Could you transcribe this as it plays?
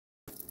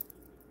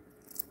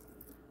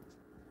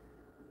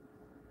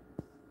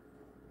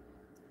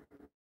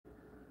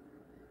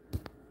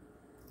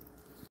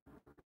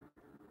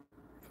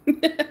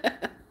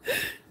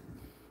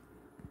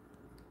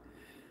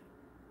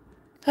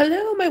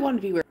Hello, my one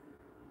viewer.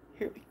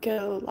 Here we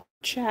go. Live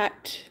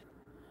chat.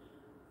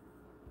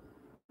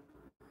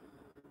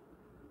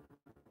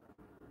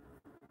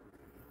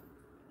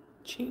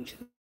 Change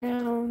the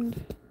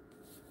sound.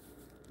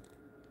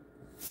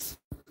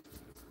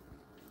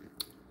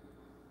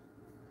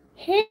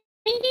 Hey.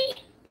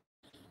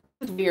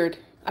 It's weird.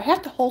 I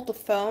have to hold the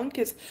phone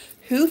because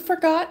who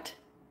forgot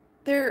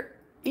their,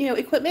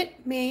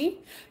 equipment? Me.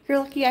 You're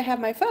lucky I have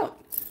my phone.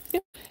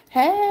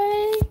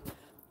 Hey.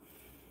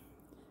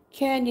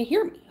 Can you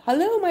hear me?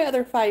 Hello, my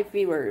other 5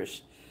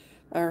 viewers.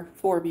 Or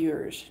 4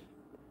 viewers.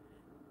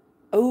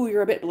 Oh,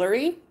 you're a bit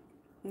blurry?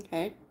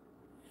 Okay.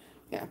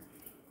 Yeah.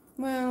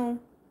 Well,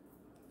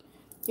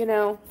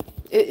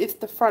 it's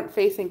the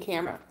front-facing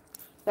camera.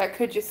 That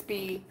could just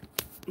be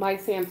my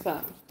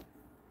Samsung.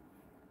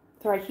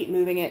 So I keep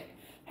moving it.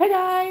 Hey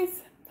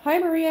guys! Hi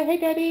Maria, hey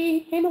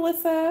Debbie, hey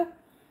Melissa.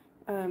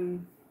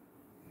 Um,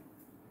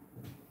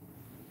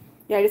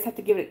 yeah, I just have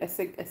to give it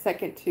a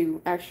second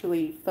to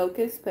actually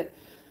focus, but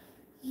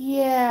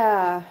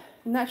yeah,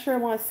 I'm not sure I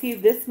want to see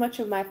this much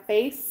of my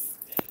face.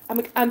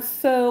 I'm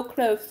so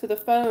close to the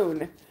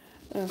phone.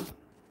 Um,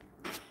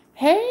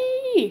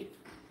 hey!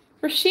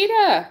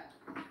 Rashida!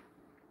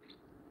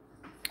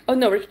 Oh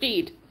no,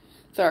 Rashid.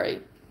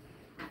 Sorry.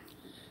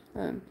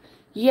 Um,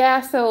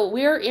 yeah, so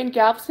we're in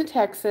Galveston,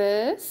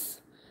 Texas,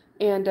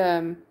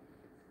 and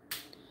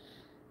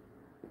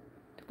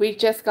we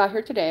just got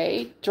here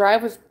today.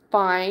 Drive was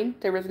fine.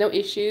 There was no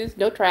issues,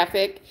 no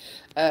traffic.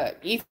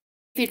 Easy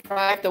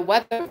drive. The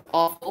weather was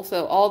awful,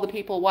 so all the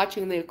people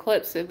watching the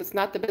eclipse, it was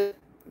not the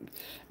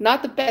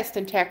best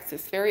in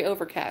Texas. Very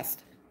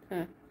overcast.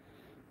 Huh.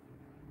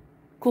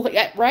 Cool,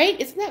 yeah, right?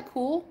 Isn't that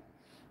cool?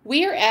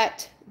 We are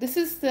at this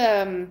is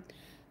a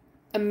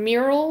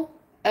mural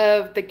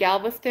of the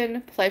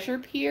Galveston Pleasure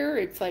Pier.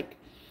 It's like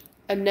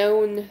a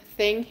known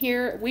thing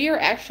here. We are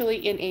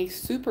actually in a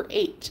Super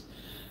 8.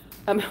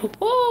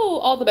 Whoa,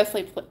 all the best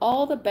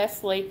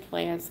laid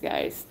plans,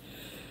 guys.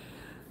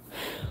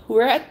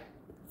 We're at,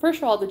 first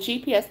of all, the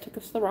GPS took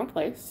us to the wrong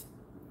place.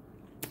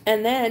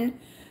 And then,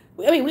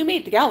 we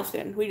made it to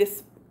Galveston. We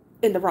just,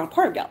 in the wrong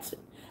part of Galveston.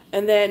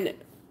 And then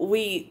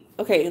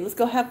okay, let's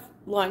go have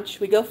lunch.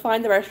 We go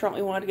find the restaurant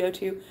we wanted to go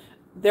to.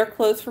 They're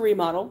closed for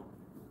remodel.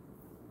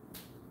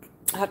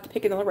 I have to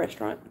pick another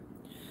restaurant.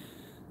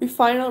 We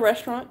find another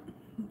restaurant.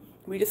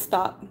 We just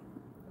stop.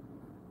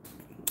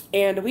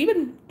 And we've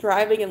been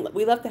driving, and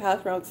we left the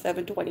house around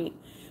 7:20.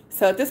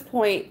 So at this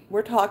point,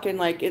 we're talking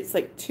like it's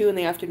like 2 in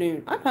the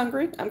afternoon. I'm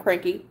hungry. I'm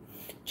cranky.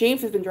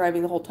 James has been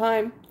driving the whole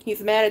time.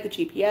 He's mad at the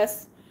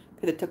GPS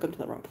because it took him to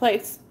the wrong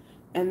place.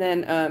 And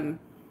then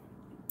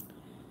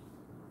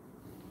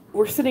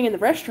we're sitting in the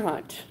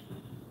restaurant.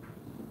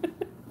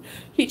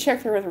 He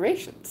checked the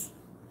reservations.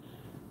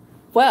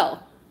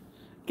 Well,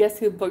 guess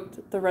who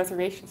booked the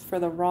reservations for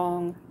the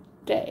wrong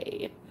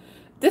day?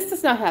 This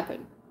does not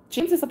happen.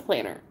 James is a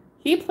planner.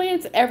 He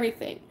plans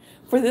everything.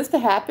 For this to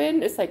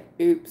happen, it's like,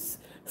 oops.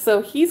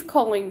 So he's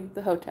calling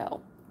the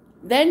hotel.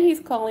 Then he's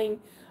calling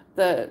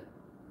the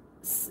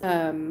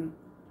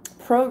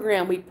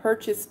program we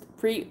purchased,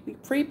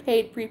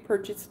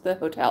 pre-purchased the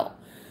hotel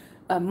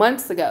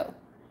months ago.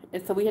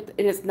 And so it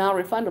is now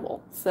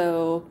refundable.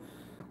 So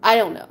I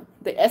don't know.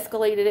 They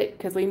escalated it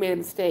because we made a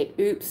mistake.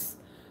 Oops.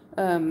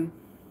 Oh,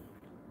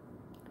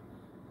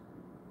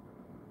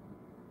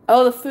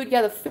 the food.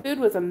 Yeah, the food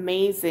was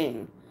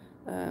amazing.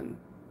 So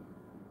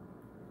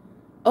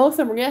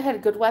Maria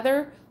had good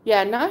weather.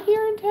 Yeah, not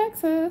here in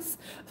Texas.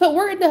 So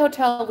we're in the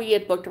hotel we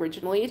had booked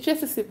originally. It's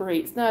just a Super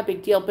 8. It's not a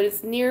big deal, but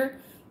it's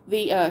near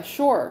the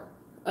shoreline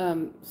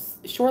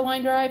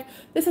drive.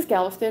 This is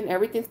Galveston.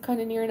 Everything's kind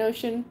of near an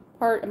ocean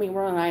part.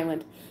 We're on an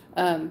island.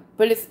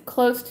 But it's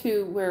close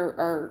to where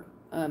our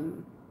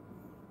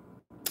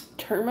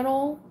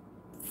terminal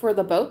for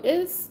the boat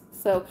is.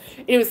 So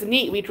it was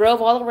neat. We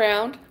drove all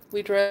around.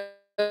 We drove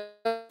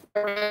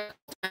around.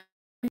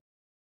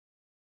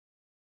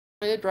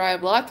 To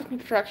drive. Lots of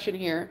construction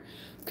here.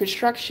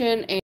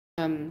 Construction,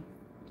 and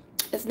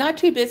it's not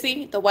too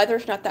busy. The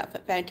weather's not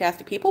that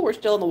fantastic. People were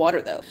still in the water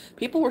though.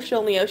 People were still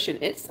in the ocean.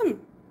 It's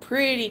some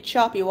pretty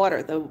choppy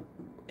water though.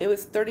 It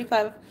was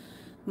 35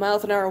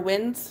 miles an hour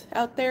winds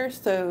out there.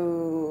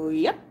 So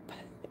yep.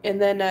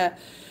 And then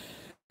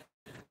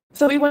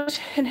so we went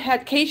and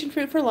had Cajun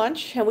food for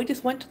lunch, and we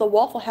just went to the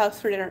Waffle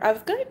House for dinner. I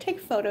was going to take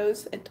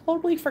photos and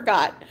totally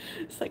forgot.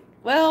 It's like,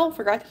 well,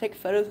 forgot to take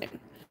photos.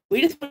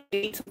 We just want to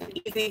eat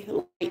something easy,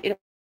 light,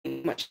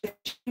 and much.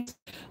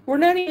 We're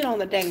not even on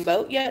the dang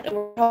boat yet, and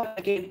we're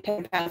probably gaining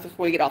 10 pounds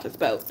before we get off this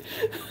boat.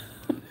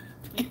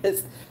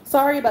 Because,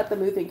 sorry about the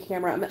moving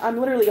camera. I'm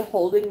literally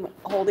holding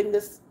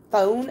this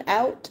phone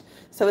out,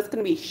 so it's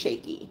going to be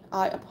shaky.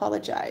 I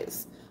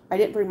apologize. I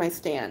didn't bring my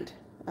stand.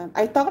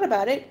 I thought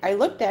about it. I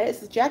looked at it. It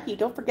says, Jackie,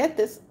 don't forget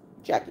this.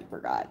 Jackie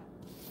forgot.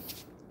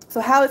 So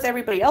how is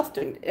everybody else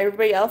doing? Did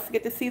everybody else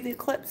get to see the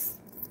eclipse?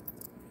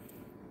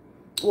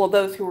 Well,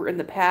 those who were in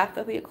the path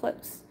of the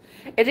eclipse.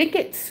 It didn't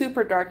get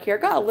super dark here.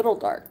 It got a little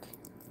dark.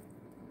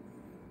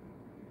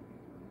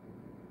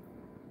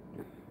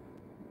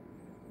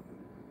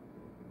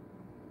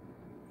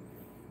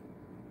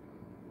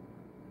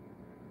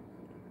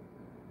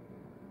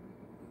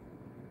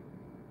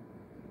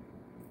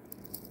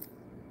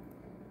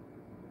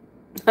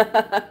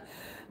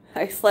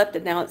 I slept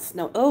and now it's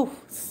snow. Oh,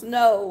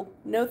 snow.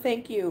 No,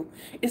 thank you.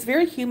 It's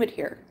very humid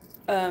here.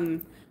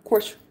 Of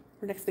course,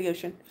 we're next to the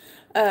ocean.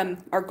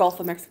 Our Gulf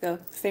of Mexico,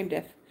 same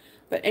diff.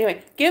 But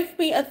anyway, give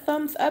me a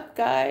thumbs up,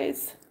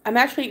 guys. I'm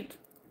actually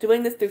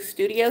doing this through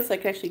Studio so I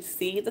can actually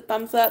see the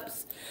thumbs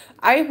ups.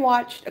 I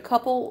watched a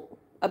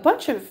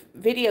bunch of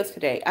videos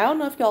today. I don't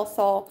know if y'all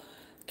saw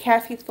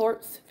Cassie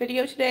Thorpe's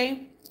video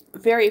today.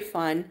 Very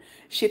fun.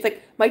 She's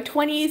like, my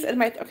 20s and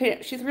my,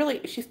 okay, she's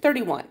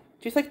 31.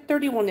 She's like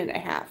 31 and a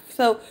half.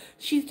 So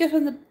she's just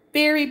in the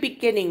very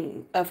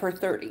beginning of her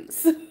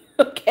 30s.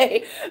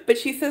 Okay. But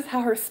she says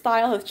how her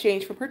style has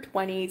changed from her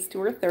 20s to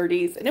her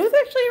 30s. And it was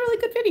actually a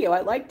really good video.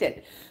 I liked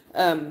it.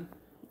 And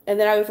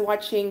then I was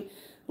watching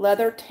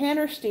Leather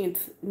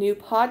Tannerstein's new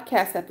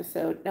podcast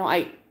episode. Now,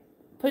 I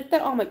put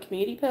that on my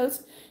community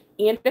post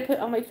and I put it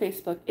on my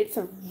Facebook. It's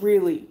a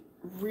really,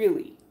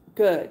 really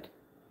good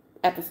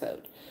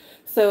episode.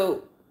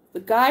 So the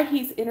guy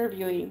he's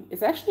interviewing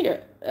is actually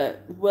a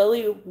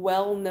really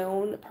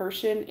well-known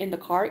person in the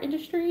car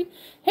industry.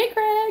 Hey,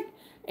 Craig!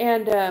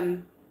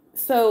 And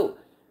so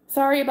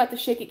sorry about the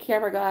shaky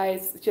camera,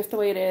 guys. It's just the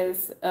way it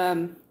is.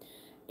 And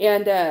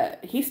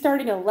he's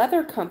starting a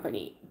leather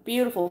company.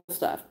 Beautiful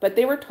stuff. But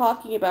they were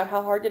talking about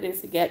how hard it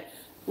is to get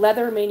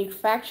leather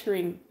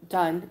manufacturing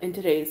done in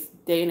today's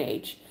day and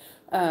age.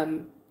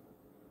 And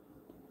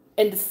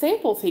the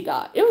samples he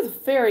got, it was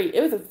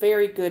a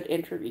very good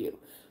interview.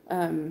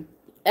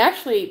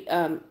 Actually,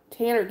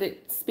 Tanner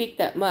didn't speak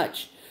that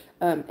much.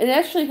 And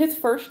actually his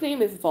first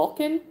name is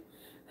Vulcan.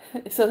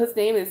 So his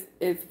name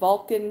is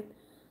Vulcan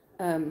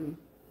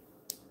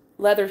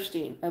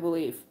Leatherstein, I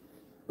believe.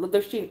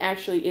 Leatherstein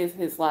actually is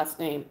his last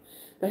name,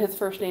 but his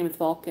first name is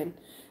Vulcan.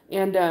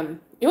 And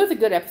it was a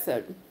good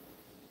episode.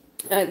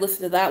 I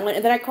listened to that one.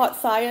 And then I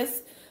caught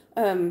Saya's,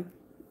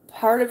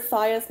 part of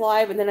Saya's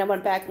live, and then I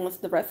went back and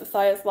listened to the rest of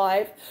Saya's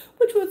live,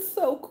 which was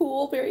so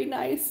cool, very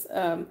nice.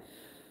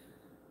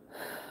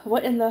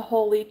 What in the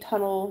holy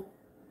tunnel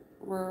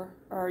where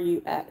are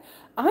you at?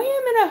 I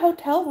am in a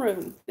hotel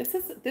room. This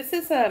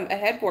is a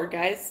headboard,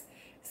 guys.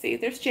 See,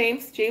 there's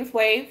James. James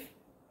wave.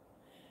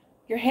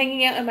 You're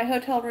hanging out in my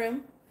hotel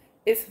room.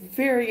 It's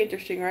very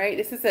interesting, right?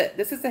 This is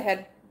a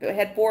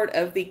headboard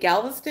of the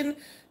Galveston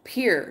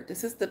Pier.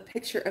 This is the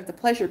picture of the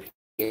pleasure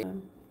pier.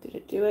 Did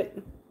it do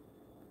it?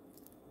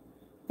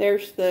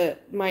 There's this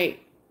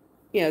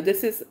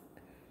is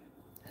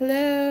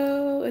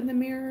hello in the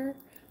mirror.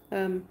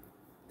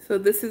 So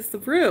this is the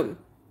room.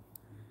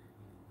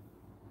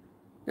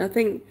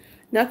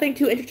 Nothing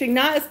too interesting.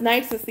 Not as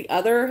nice as the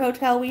other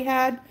hotel we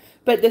had,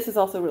 but this is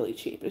also really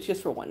cheap. It's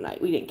just for one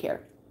night. We didn't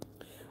care.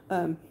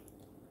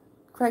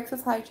 Craig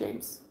says hi,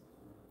 James.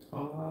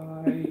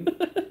 Hi.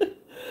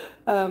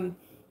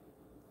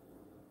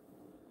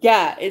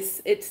 Yeah,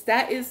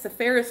 that is the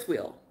Ferris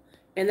wheel,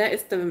 and that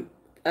is the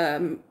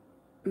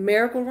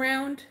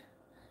merry-go-round.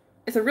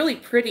 It's a really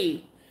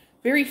pretty,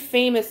 very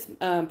famous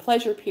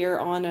pleasure pier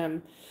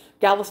on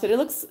Galveston. It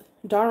looks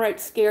darn right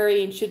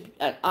scary and should,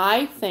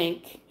 I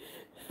think,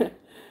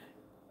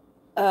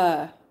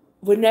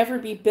 would never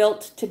be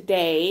built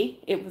today.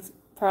 It was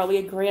probably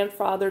a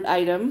grandfathered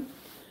item.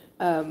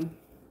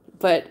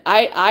 But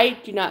I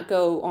do not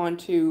go on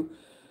to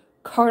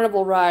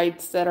carnival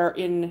rides that are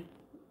in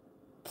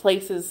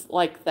places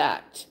like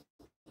that.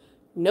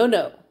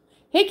 No.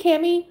 Hey,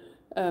 Cammy.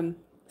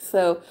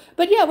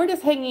 But yeah, we're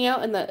just hanging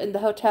out in the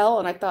hotel,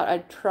 and I thought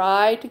I'd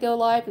try to go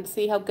live and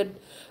see how good.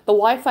 The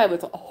Wi-Fi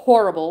was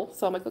horrible,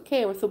 so I'm like,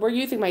 okay, so we're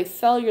using my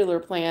cellular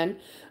plan,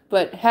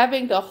 but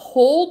having to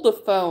hold the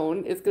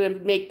phone is going to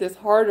make this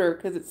harder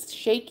because it's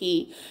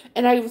shaky.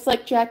 And I was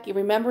like, Jackie,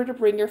 remember to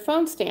bring your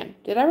phone stand.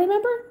 Did I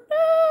remember?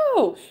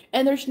 No.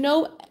 And there's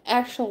no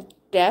actual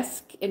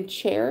desk and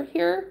chair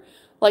here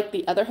like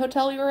the other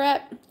hotel we were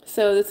at.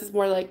 So this is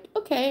more like,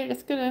 okay, I'm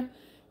just going to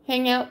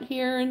hang out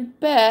here in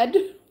bed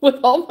with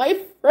all my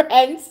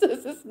friends.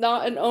 This is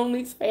not an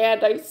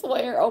OnlyFans, I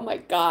swear. Oh my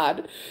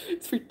God.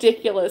 It's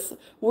ridiculous.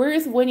 Where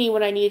is Winnie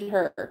when I need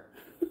her?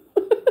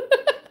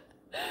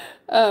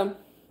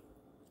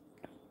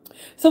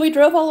 So we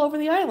drove all over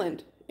the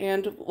island.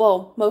 And,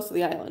 well, most of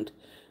the island.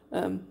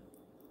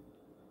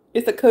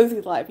 It's a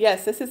cozy live.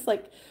 Yes, this is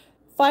like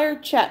fire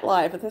chat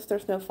live. But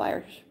there's no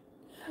fires.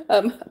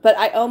 But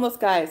I almost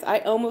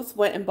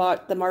went and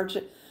bought the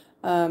Margiela.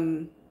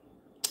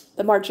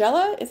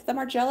 It's the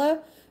Margiela,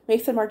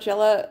 Mason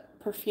Margiela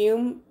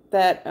perfume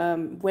that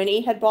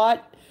Winnie had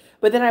bought.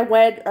 But then I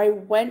went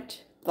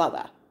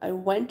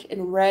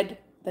and read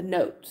the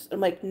notes.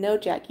 I'm like, no,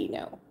 Jackie,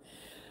 no.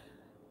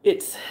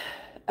 It's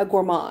a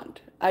gourmand.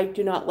 I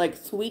do not like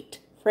sweet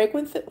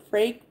fragrance.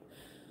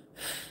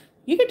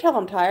 You can tell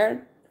I'm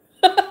tired.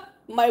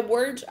 My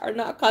words are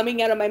not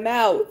coming out of my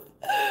mouth.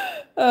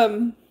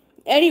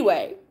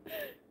 Anyway.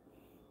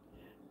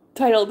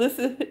 Title, this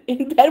is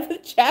In Bed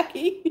with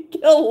Jackie. You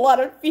get a lot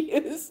of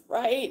views,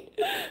 right?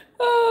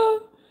 I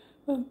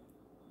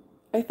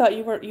thought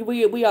you weren't.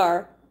 We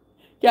are.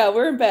 Yeah,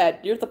 we're in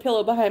bed. Here's the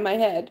pillow behind my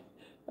head.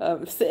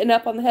 Sitting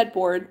up on the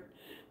headboard.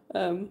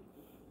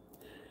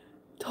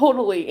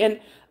 Totally. And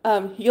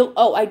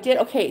I did.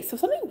 Okay, so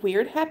something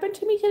weird happened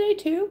to me today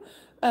too.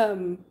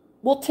 Um,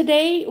 well,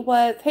 today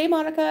was, hey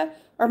Monica,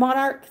 or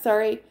Monarch,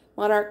 sorry,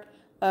 Monarch.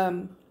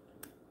 Um,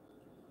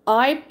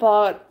 I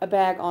bought a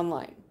bag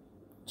online.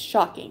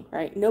 Shocking,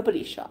 right?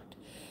 Nobody's shocked.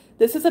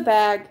 This is a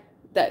bag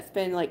that's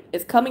been like,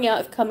 it's coming out,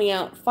 it's coming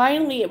out.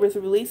 Finally, it was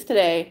released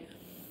today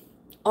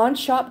on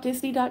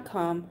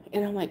shopdisney.com,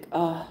 and I'm like,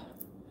 oh.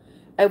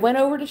 I went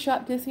over to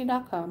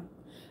shopdisney.com.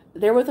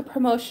 There was a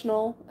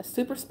promotional, a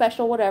super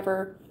special,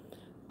 whatever.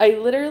 I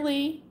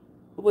literally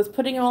was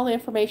putting in all the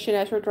information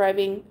as we're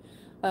driving.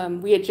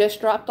 We had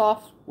just dropped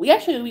off. We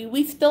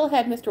still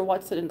had Mr.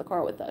 Watson in the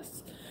car with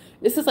us.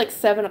 This is like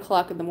 7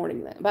 o'clock in the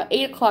morning then. About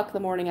 8 o'clock in the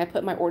morning, I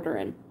put my order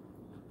in.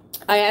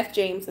 I asked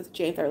James, if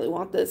James, I really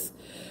want this.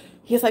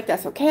 He's like,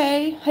 that's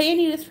okay. Hey,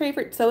 Anita's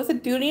favorite. So it's a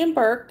Dooney and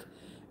Burke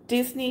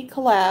Disney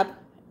collab,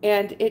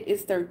 and it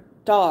is their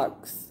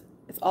dogs.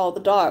 It's all the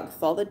dogs,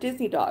 all the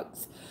Disney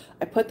dogs.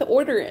 I put the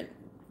order in.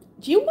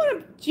 Do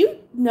you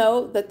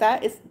know that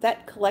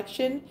that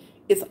collection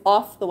is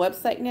off the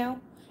website now?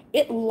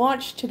 It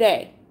launched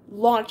today.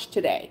 Launched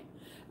today.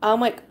 I'm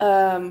like,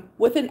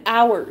 within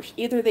hours,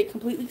 either they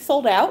completely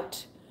sold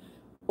out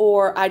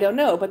or I don't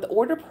know, but the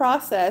order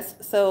process,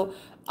 so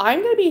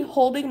I'm going to be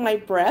holding my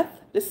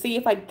breath to see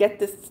if I get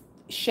this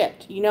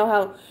shipped. You know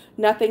how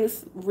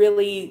nothing's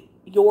really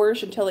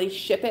yours until they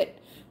ship it?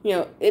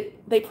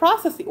 They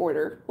process the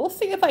order. We'll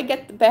see if I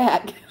get the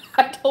bag.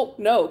 I don't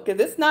know because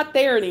it's not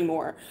there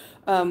anymore.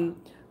 I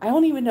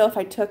don't even know if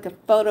I took a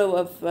photo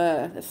of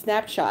a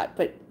snapshot,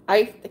 but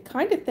I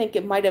kind of think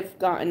it might have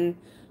gotten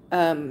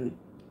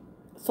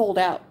sold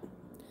out.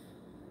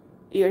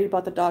 You already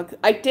bought the dog.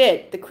 I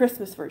did, the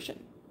Christmas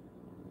version.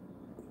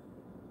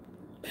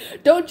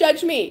 Don't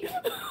judge me.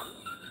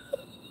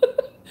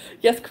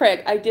 Yes,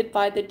 Craig, I did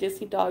buy the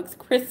Disney Dogs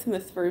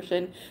Christmas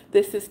version.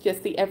 This is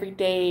just the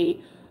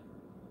everyday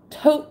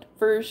tote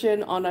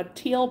version on a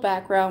teal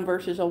background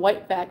versus a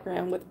white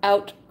background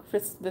without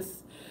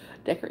Christmas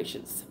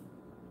decorations.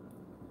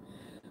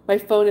 My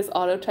phone is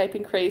auto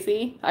typing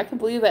crazy. I can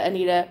believe it,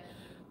 Anita.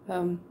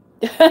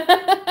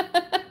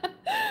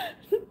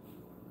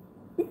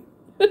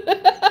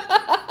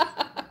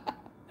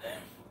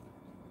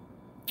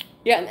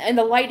 Yeah, and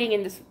the lighting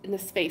in this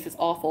space is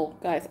awful,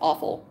 guys.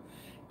 Awful.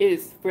 It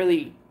is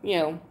really,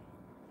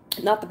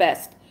 not the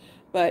best.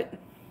 But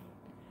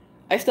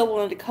I still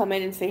wanted to come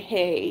in and say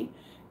hey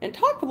and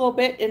talk a little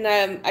bit. And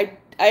I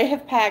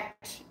have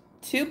packed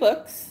 2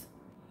 books,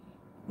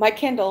 my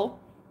Kindle.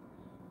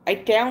 I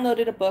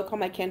downloaded a book on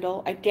my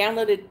Kindle. I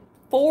downloaded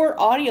 4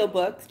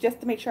 audiobooks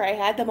just to make sure I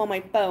had them on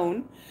my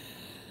phone.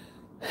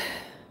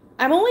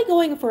 I'm only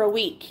going for a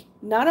week,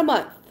 not a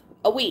month.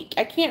 A week.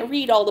 I can't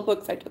read all the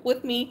books I took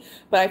with me,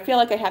 but I feel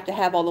like I have to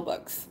have all the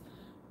books.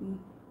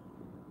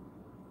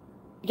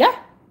 Yeah.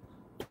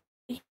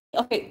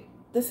 Okay.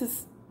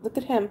 Look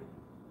at him.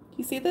 Do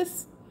you see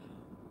this?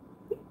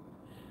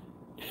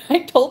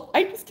 I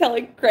was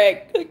telling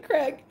Craig,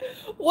 Craig,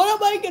 what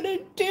am I gonna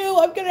do?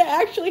 I'm gonna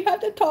actually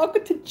have to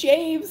talk to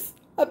James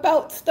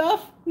about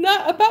stuff,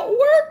 not about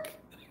work.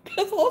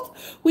 Because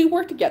we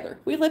work together,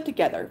 we live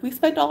together, we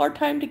spend all our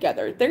time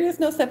together. There is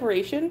no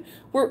separation.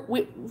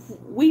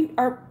 We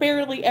are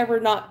barely ever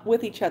not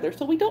with each other,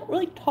 so we don't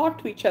really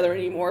talk to each other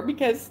anymore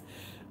because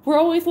we're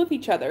always with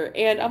each other.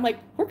 And I'm like,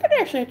 we're gonna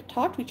actually have to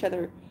talk to each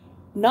other,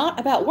 not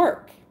about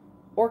work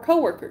or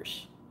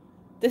coworkers.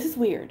 This is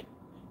weird.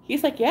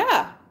 He's like,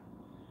 yeah,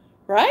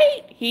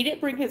 right? He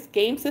didn't bring his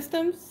game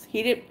systems.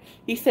 He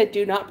said,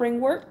 do not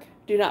bring work.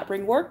 Do not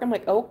bring work. I'm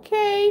like,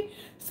 okay.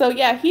 So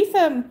yeah, he's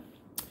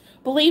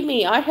believe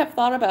me, I have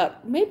thought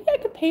about maybe I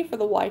could pay for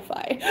the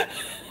Wi-Fi.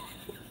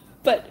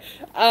 But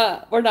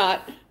or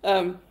not.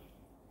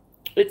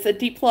 It's a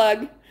deep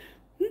plug.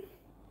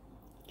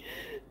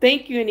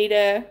 Thank you,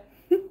 Anita.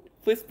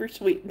 Whisper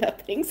sweet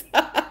nothings.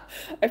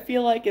 I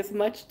feel like as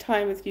much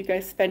time as you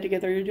guys spend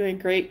together, you're doing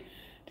great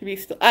to be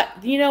still.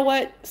 You know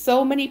what?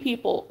 So many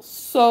people,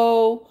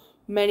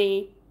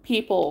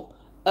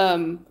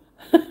 um,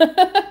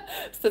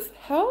 says,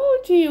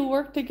 how do you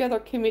work together,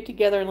 commute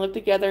together, and live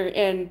together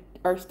and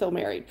are still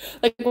married?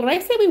 Like when I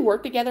say we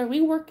work together,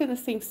 we work in the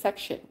same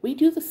section. We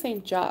do the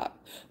same job.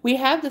 We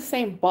have the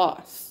same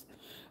boss.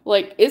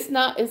 Like it's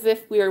not as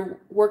if we are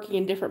working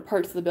in different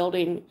parts of the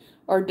building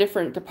or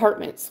different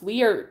departments.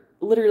 We are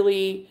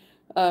literally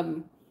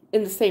in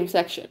the same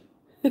section.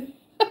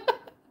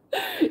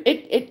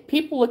 It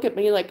people look at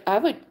me like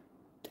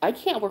I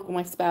can't work with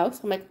my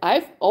spouse. I'm like,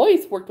 I've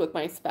always worked with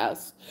my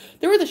spouse.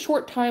 There was a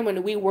short time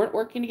when we weren't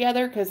working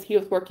together because he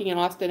was working in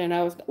Austin and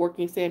I was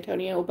working in San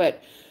Antonio.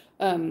 But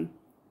um,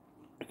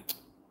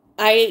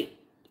 I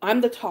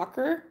I'm the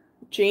talker.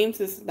 James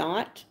is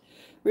not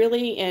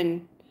really.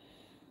 And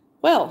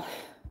well,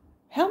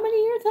 how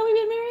many years have we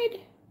been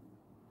married?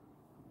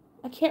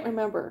 I can't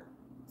remember.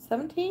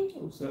 17?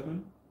 Oh,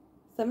 7?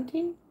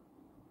 17?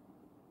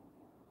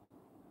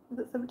 Was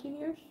it 17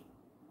 years?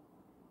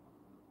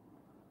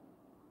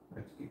 I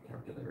have to get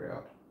calculator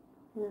out.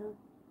 Yeah.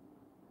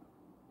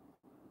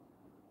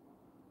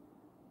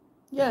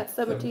 Yeah,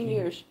 17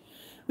 years.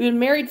 We've been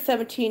married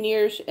 17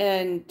 years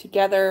and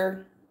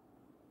together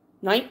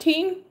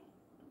 19?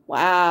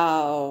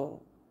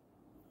 Wow.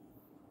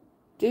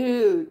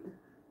 Dude.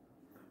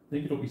 I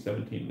think it'll be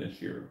 17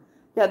 this year.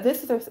 Yeah,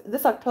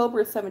 this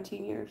October is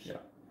 17 years. Yeah.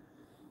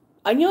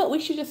 I know what we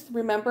should just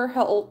remember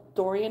how old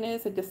Dorian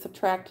is and just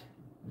subtract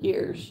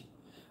years.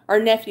 Our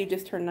nephew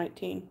just turned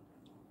 19.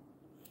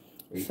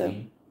 18. So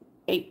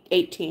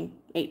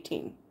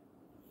 18.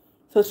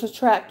 So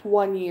subtract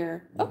 1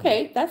 year.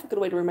 Okay, that's a good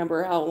way to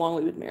remember how long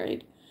we've been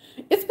married.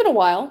 It's been a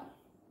while.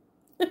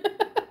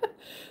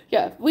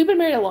 Yeah, we've been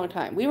married a long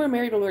time. We were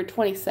married when we were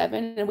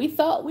 27, and we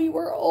thought we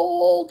were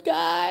old,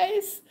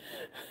 guys.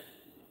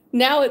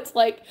 Now it's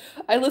like,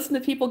 I listen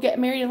to people get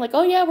married and like,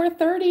 oh yeah, we're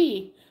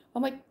 30.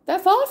 I'm like,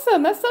 that's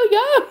awesome. That's so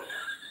young.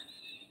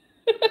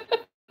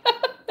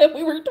 And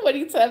we were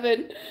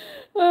 27.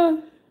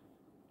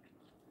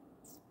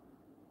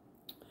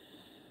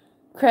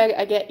 Craig,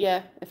 I get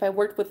ya. If I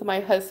worked with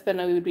my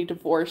husband, I would be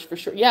divorced for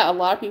sure. Yeah, a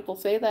lot of people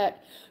say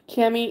that.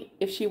 Cammy,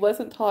 if she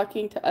wasn't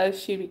talking to us,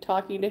 she'd be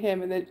talking to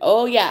him. And then,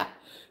 oh yeah.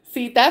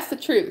 See, that's the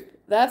truth.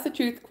 That's the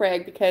truth,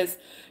 Craig, because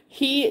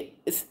he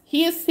is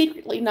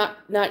secretly not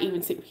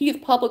even secret. He is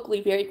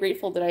publicly very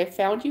grateful that I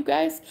found you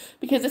guys,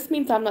 because this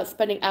means I'm not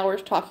spending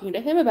hours talking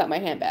to him about my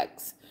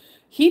handbags.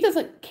 He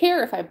doesn't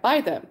care if I buy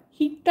them.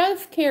 He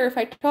does care if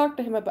I talk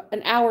to him about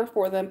an hour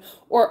for them,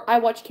 or I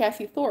watch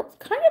Cassie Thorpe.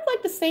 Kind of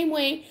like the same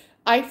way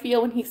I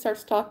feel when he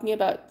starts talking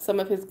about some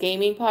of his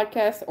gaming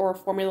podcasts or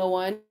Formula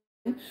One.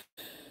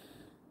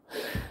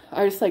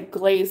 I just like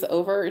glaze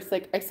over. It's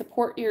like, I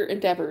support your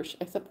endeavors.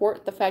 I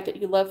support the fact that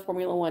you love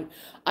Formula One.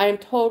 I am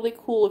totally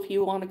cool if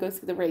you want to go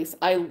see the race.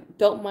 I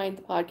don't mind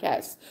the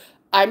podcast.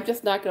 I'm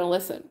just not going to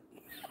listen.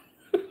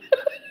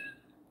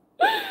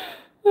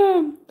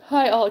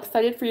 Hi, all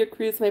excited for your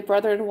cruise. My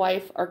brother and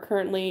wife are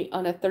currently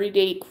on a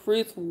 30-day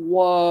cruise.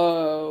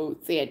 Whoa,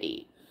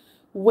 Sandy.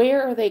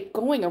 Where are they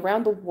going?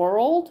 Around the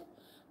world?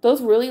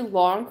 Those really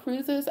long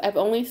cruises I've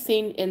only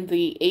seen in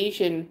the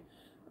Asian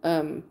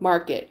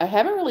market. I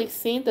haven't really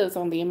seen those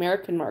on the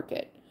American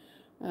market.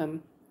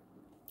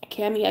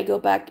 Cammy, I go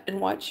back and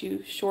watch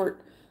you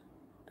short.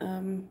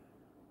 The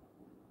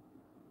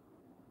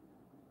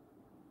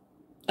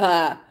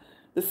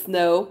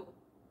snow.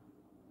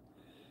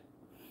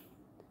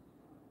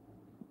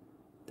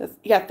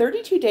 Yeah,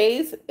 32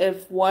 days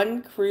of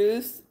one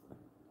cruise.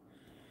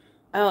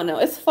 I don't know.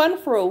 It's fun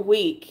for a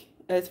week.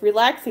 It's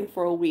relaxing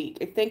for a week.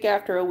 I think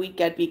after a week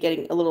I'd be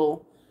getting a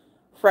little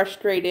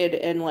frustrated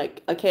and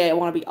like, okay, I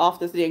want to be off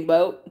this dang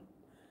boat.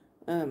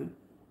 As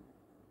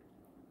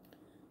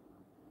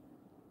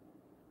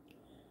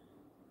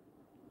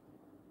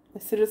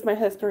soon as my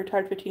husband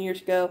retired 15 years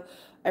ago,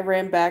 I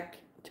ran back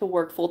to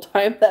work full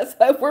time. That's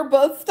why we're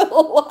both still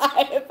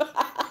alive.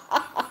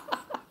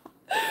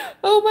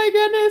 Oh my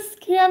goodness,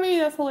 Cammy,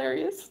 that's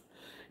hilarious.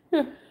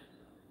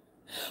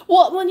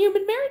 Well, when you've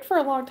been married for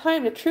a long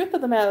time, the truth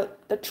of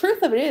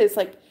it is,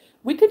 like,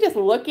 we could just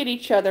look at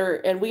each other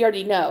and we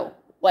already know.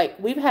 Like,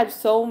 we've had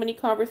so many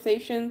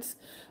conversations.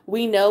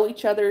 We know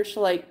each other's,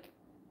 like,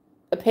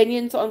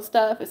 opinions on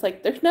stuff. It's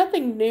like, there's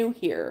nothing new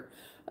here.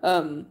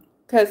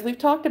 Because we've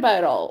talked about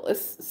it all.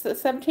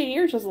 17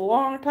 years is a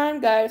long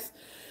time, guys.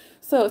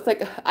 So it's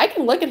like, I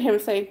can look at him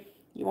and say,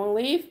 you want to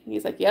leave? And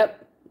he's like,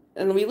 yep.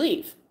 And we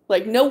leave.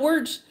 Like, no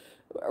words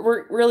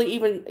were really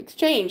even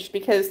exchanged,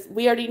 because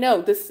we already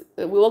know this.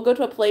 We will go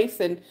to a place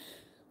and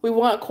we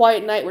want a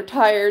quiet night. We're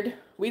tired.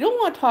 We don't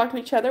want to talk to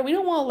each other. We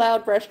don't want a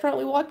loud restaurant.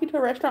 We walk into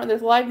a restaurant and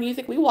there's live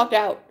music. We walk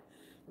out.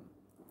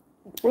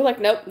 We're like,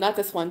 nope, not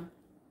this one.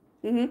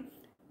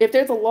 If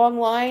there's a long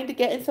line to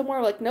get in somewhere,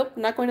 we're like, nope,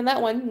 not going to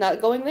that one. Not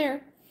going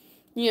there.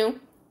 You know,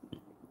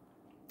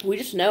 we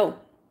just know.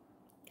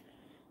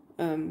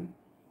 Cammy,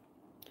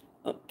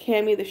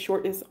 the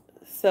short is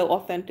so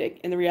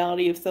authentic in the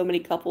reality of so many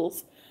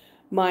couples.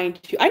 Mine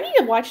too. I need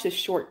to watch this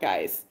short,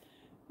 guys.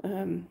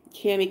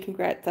 Cammy,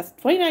 congrats. That's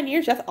 29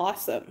 years. That's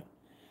awesome.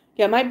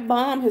 Yeah, my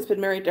mom has been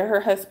married to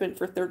her husband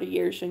for 30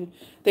 years, and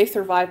they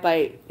survived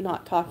by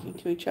not talking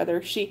to each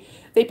other.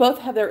 They both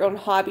have their own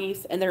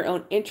hobbies and their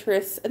own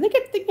interests, and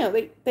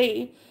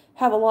they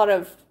have a lot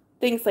of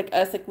things like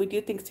us, like we do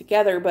things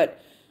together,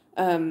 but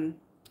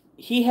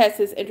he has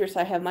his interests,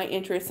 I have my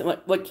interests, and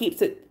what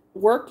keeps it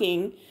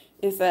working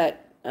is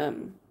that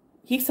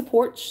he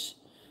supports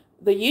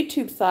the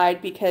YouTube side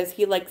because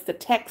he likes the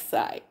tech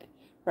side,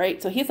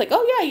 right? So he's like,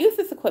 oh yeah, I use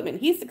this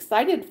equipment. He's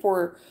excited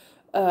for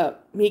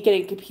me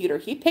getting a computer.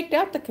 He picked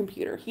out the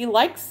computer. He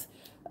likes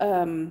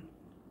the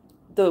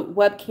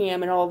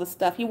webcam and all this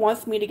stuff. He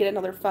wants me to get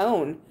another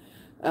phone.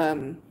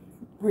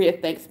 Maria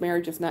thinks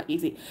marriage is not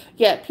easy.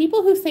 Yeah,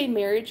 people who say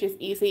marriage is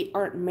easy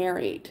aren't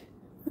married.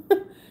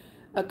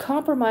 A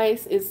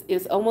compromise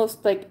is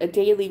almost like a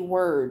daily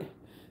word.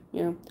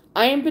 You know,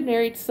 I have been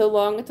married so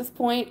long at this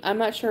point, I'm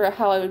not sure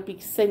how I would be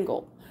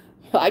single.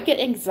 I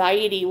get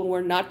anxiety when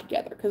we're not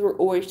together because we're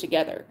always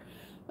together.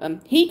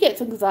 He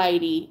gets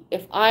anxiety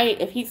if I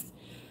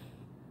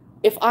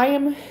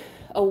am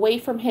away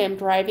from him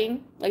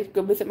driving, like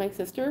go visit my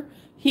sister,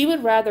 he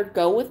would rather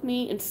go with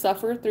me and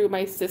suffer through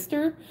my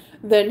sister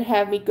than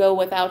have me go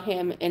without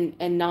him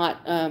and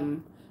not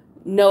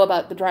know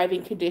about the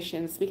driving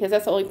conditions, because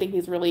that's the only thing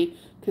he's really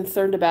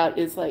concerned about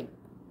is like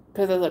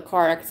because of the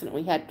car accident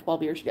we had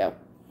 12 years ago.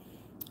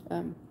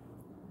 Um,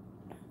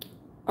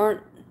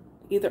 aren't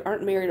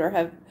aren't married or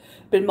have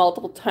been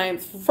multiple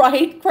times,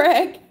 right,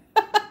 Craig?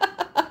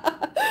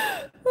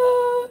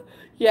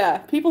 Yeah,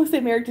 people who say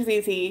marriage is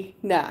easy,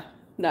 nah,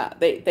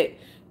 they,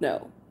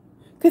 no.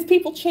 Because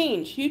people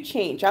change, you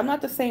change. I'm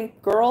not the same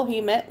girl he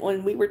met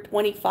when we were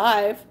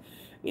 25.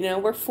 You know,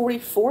 we're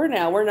 44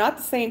 now. We're not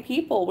the same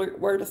people.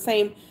 We're the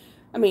same,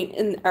 I mean,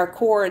 in our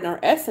core and our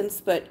essence,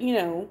 but, you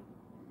know,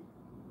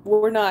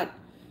 we're not,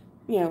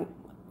 you know,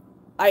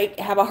 I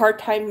have a hard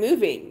time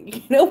moving.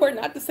 You know, we're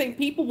not the same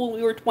people when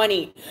we were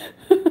 20.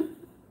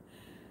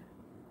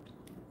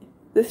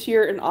 This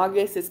year in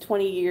August is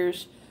 20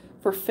 years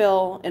for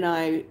Phil and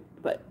I,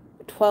 but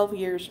 12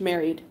 years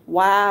married.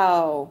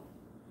 Wow.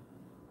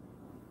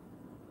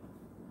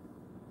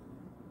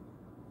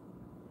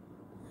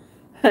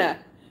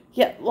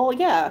 Yeah, well,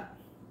 yeah.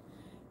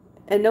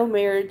 And no,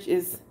 marriage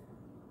is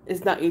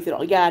not easy at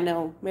all. Yeah,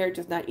 no, marriage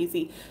is not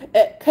easy.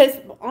 Because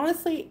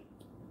honestly,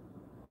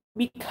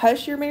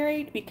 because you're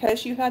married,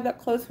 because you have that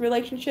close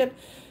relationship,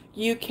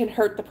 you can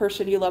hurt the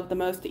person you love the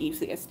most the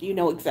easiest. You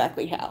know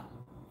exactly how.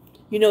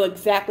 You know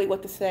exactly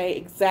what to say,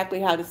 exactly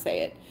how to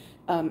say it.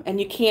 And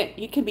you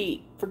can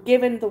be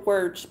forgiven the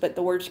words, but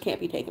the words can't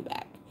be taken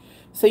back.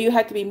 So you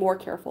have to be more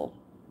careful.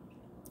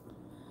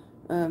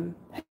 Um,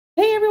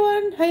 hey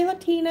everyone, hey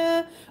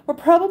Latina. We're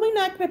probably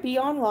not going to be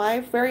on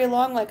live very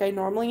long like I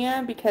normally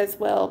am because,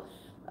 well,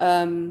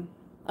 um,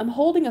 I'm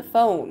holding a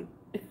phone.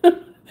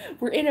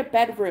 We're in a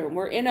bedroom.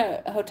 We're in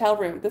a hotel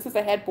room. This is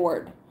a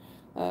headboard.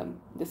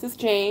 This is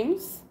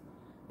James.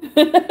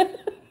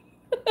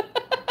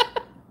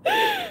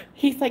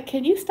 He's like,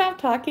 can you stop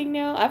talking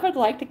now? I would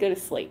like to go to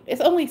sleep.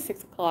 It's only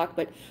 6 o'clock,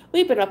 but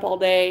we've been up all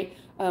day.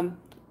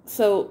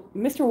 So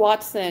Mr.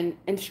 Watson,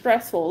 and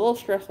stressful, a little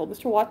stressful,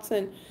 Mr.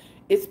 Watson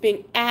is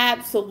being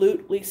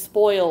absolutely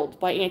spoiled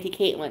by Auntie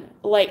Caitlin.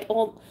 Like,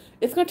 well,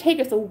 it's going to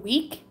take us a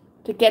week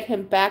to get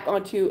him back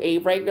onto a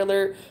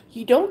regular.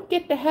 You don't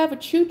get to have a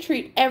chew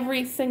treat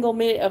every single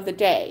minute of the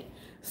day.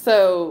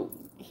 So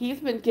he's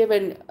been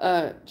given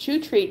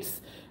chew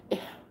treats,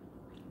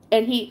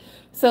 and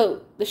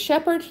so the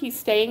shepherd he's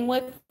staying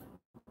with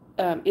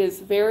is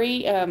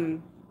very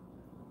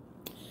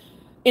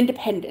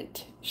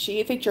independent. She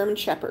is a German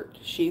shepherd.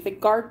 She's a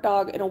guard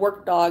dog and a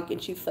work dog,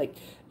 and she's like,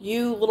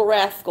 you little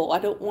rascal, I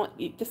don't want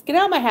you, just get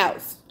out of my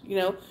house. You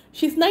know,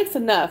 she's nice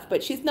enough,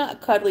 but she's not a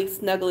cuddly,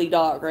 snuggly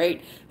dog,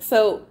 right?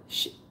 So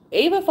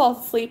Ava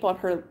falls asleep on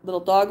her little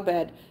dog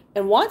bed,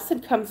 and Watson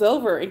comes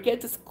over and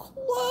gets as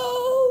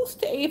close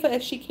to Ava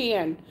as she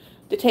can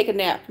to take a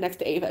nap next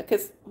to Ava,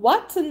 because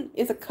Watson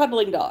is a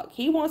cuddling dog.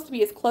 He wants to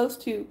be as close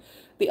to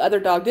the other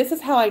dog. This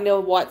is how I know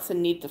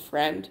Watson needs a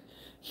friend.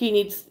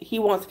 He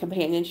wants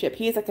companionship.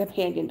 He is a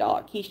companion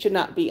dog. He should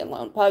not be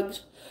alone.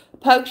 Pugs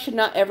should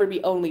not ever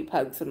be only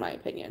pugs, in my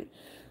opinion.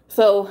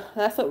 So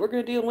that's what we're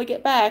gonna do when we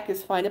get back,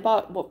 is find a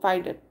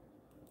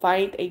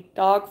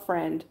dog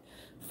friend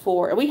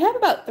for, and we have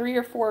about 3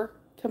 or 4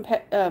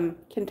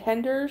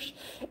 contenders.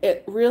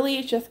 It really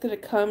is just going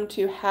to come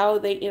to how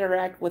they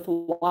interact with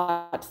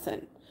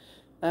Watson.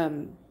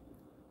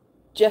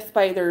 Just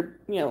by their,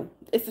 you know,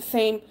 it's the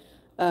same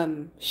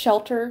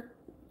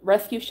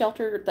rescue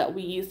shelter that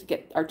we use to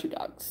get our 2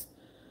 dogs.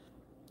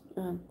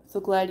 So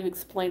glad you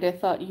explained. I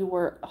thought you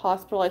were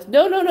hospitalized.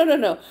 No, no, no, no,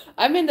 no.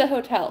 I'm in the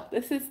hotel.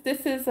 This is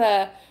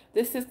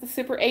the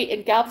Super 8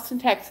 in Galveston,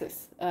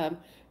 Texas.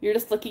 You're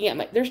just looking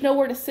at there's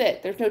nowhere to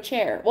sit. There's no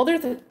chair. Well,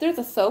 there's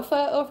a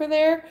sofa over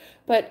there,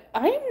 but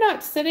I'm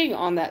not sitting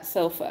on that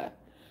sofa.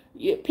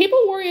 People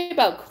worry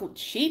about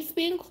sheets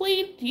being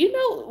clean. Do you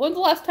know when's the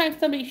last time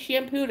somebody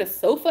shampooed a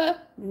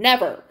sofa?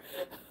 Never.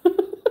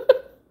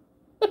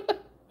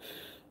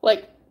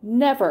 Like,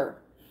 never.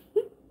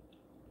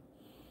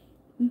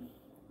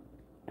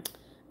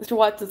 Mr.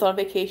 Watson's on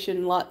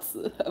vacation, lots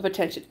of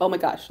attention. Oh my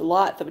gosh,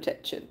 lots of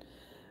attention.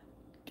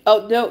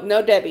 Oh, no,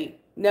 no, Debbie.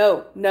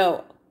 No,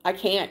 no, I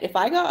can't. If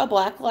I got a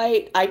black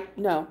light,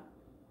 no.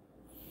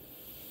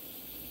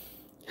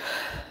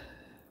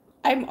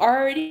 I'm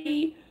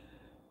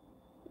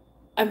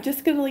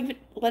just gonna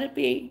let it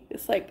be.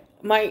 It's like,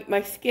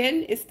 my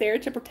skin is there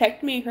to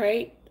protect me,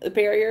 right? The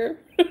barrier.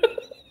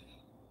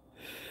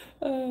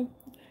 Uh,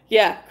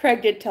 yeah,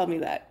 Craig did tell me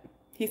that.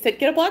 He said,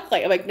 get a black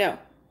light. I'm like, no,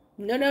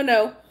 no, no,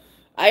 no.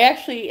 I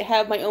actually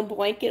have my own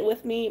blanket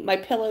with me. My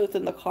pillow's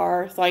in the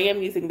car, so I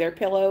am using their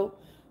pillow.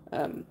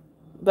 Um,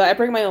 but I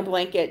bring my own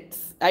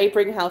blankets. I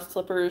bring house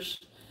slippers.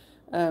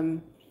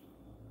 Um,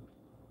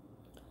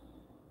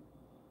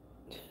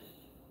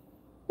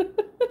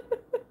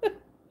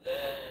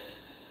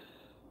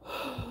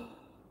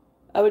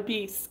 I would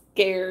be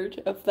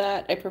scared of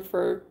that. I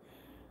prefer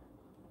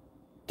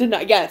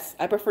Yes,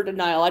 I prefer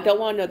denial. I don't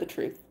want to know the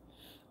truth.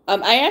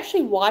 I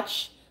actually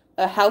watch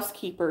a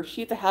housekeeper.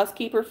 She's a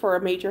housekeeper for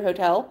a major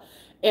hotel,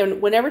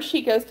 And whenever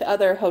she goes to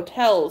other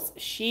hotels,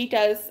 she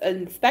does an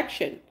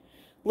inspection,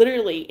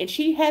 literally. And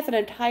she has an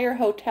entire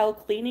hotel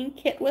cleaning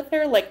kit with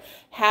her, like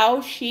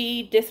how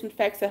she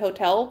disinfects a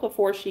hotel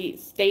before she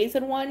stays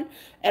in one.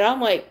 And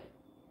I'm like,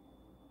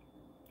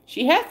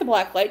 she has the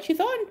black light. She's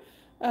on.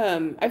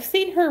 I've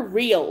seen her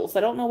reels.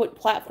 I don't know what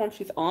platform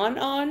she's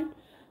on.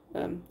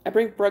 I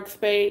bring bug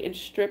spray and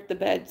strip the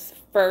beds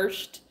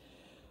first.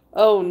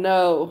 Oh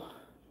no.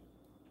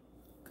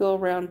 Go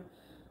around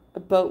a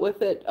boat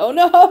with it. Oh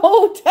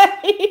no,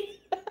 Teddy!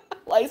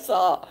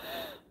 Lysol.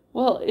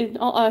 Well, in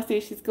all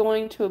honesty, she's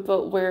going to a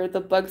boat where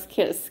the bugs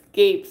can't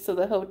escape, so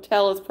the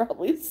hotel is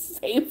probably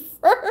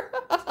safer.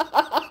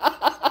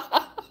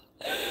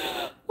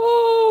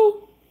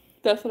 Oh,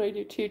 that's what I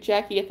do too.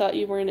 Jackie, I thought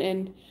you were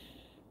in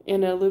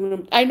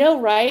aluminum. I know,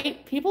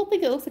 right? People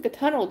think it looks like a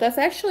tunnel. That's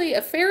actually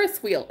a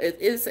Ferris wheel. It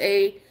is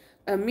a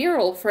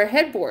mural for a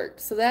headboard.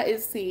 So that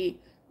is the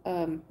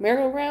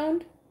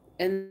merry-go-round,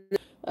 and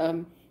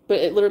but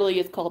it literally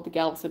is called the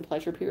Galveston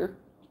Pleasure Pier.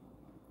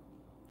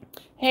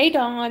 Hey,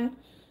 Dawn.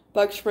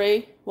 Bug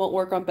spray won't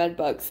work on bed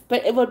bugs,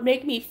 but it would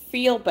make me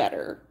feel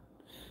better.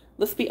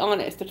 Let's be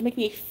honest. It would make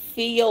me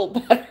feel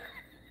better.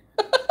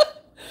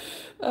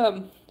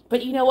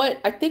 But you know what?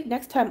 I think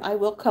next time I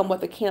will come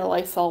with a can of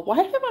Lysol. Why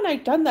haven't I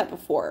done that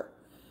before?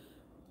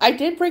 I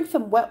did bring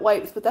some wet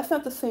wipes, but that's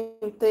not the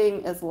same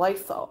thing as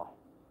Lysol.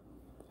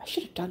 I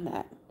should have done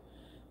that.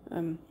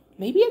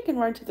 Maybe I can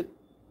run to the...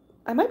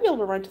 I might be able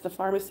to run to the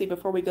pharmacy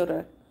before we go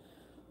to...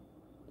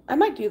 I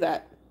might do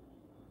that.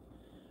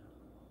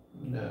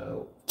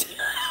 No.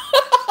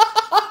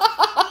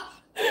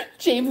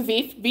 James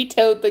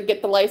vetoed the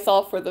get the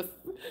Lysol for the...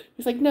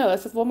 He's like, no,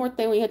 that's just one more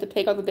thing we had to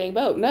take on the dang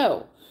boat.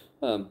 No.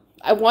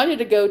 I wanted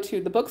to go to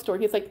the bookstore.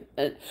 He's like,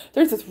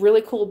 there's this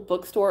really cool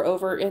bookstore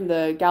over in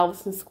the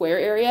Galveston Square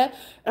area.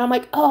 And I'm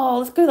like, oh,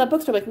 let's go to that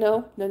bookstore. I'm like,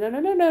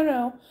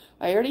 no.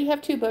 I already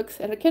have 2 books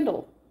and a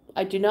Kindle.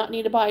 I do not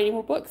need to buy any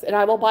more books, and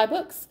I will buy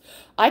books.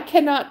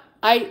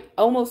 I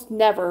almost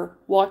never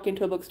walk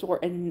into a bookstore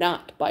and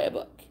not buy a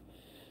book.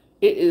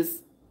 It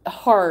is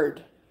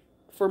hard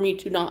for me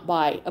to not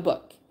buy a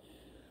book.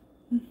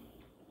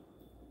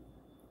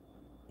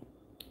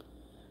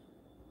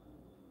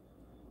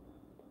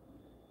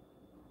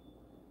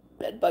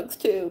 Bed bugs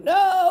too.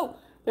 No!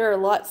 There are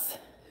lots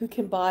who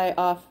can buy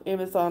off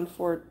Amazon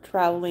for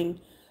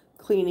traveling,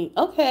 cleaning.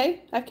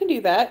 Okay, I can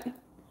do that.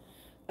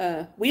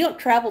 We don't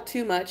travel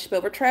too much,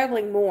 but we're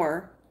traveling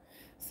more.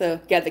 So,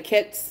 yeah, the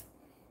kits.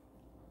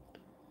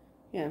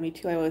 Yeah, me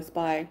too. I always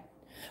buy.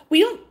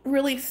 We don't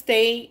really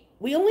stay.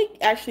 We only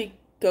actually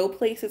go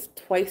places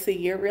twice a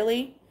year,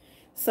 really.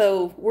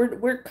 So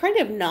we're kind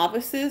of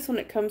novices when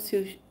it comes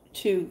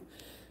to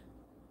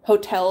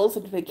hotels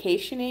and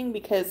vacationing,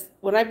 because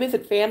when I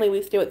visit family,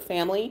 we stay with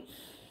family,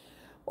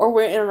 or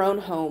we're in our own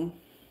home.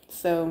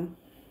 So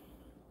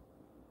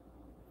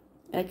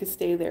I could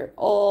stay there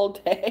all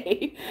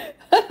day.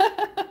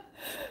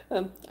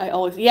 I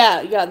always,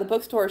 yeah, the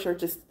bookstores are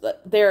just,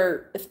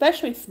 they're,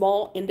 especially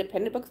small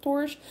independent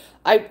bookstores,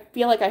 I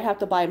feel like I have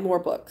to buy more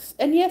books.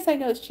 And yes, I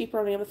know it's cheaper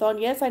on Amazon.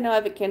 Yes, I know I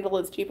have a Kindle,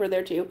 it's cheaper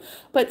there too.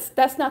 But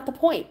that's not the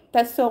point.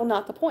 That's still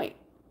not the point.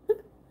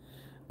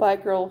 Bye,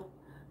 girl.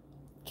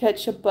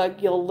 Catch a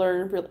bug, you'll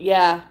learn. Really,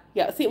 yeah.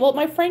 See, well,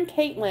 my friend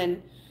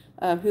Caitlin,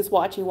 who's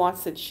watching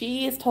Watson,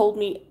 she has told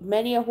me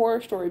many a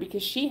horror story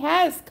because she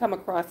has come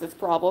across this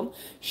problem.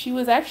 She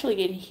was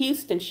actually in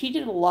Houston. She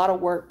did a lot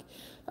of work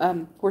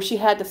where she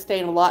had to stay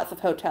in lots of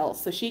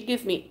hotels. So she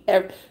gives me,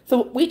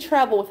 so we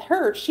travel with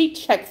her. She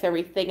checks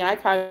everything, and I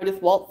kind of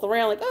just waltz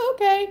around like, oh,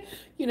 okay,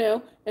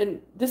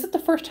 And this is the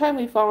first time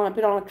we've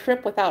been on a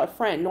trip without a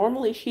friend.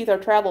 Normally, she's our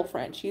travel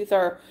friend. She's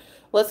our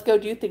let's go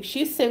do things.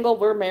 She's single,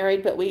 we're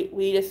married, but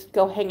we just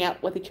go hang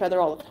out with each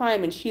other all the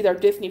time, and she's our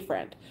Disney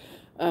friend.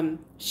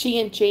 She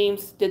and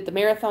James did the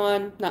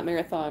marathon, not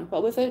marathon,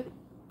 what was it?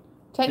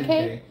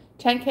 10K?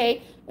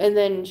 10K, and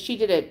then she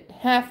did a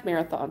half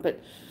marathon.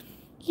 But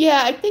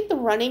yeah, I think the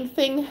running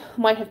thing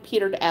might have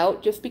petered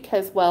out just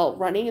because, well,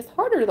 running is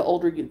harder the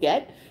older you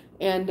get,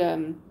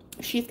 and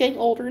she's getting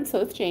older, and so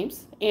is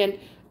James, and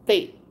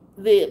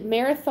the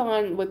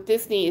marathon with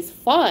Disney is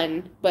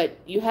fun, but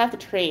you have to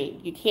train.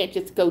 You can't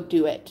just go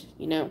do it,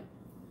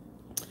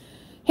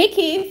 Hey,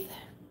 Keith.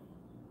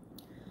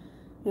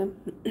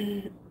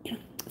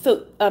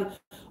 So,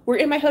 we're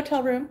in my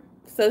hotel room.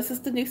 So this is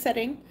the new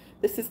setting.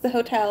 This is the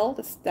hotel.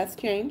 That's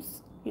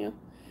James,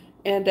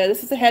 And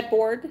this is a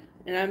headboard,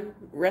 and I'm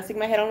resting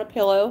my head on a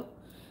pillow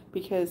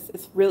because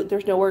it's really,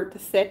 there's nowhere to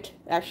sit,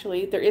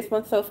 actually. There is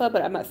one sofa,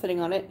 but I'm not sitting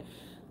on it.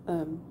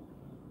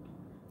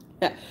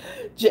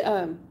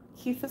 Yeah.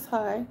 Keith says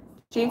hi.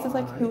 James is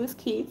like, who is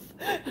Keith?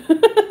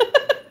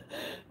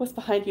 What's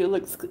behind you? It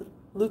looks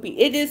loopy.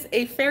 It is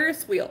a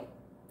Ferris wheel.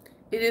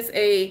 It is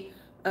a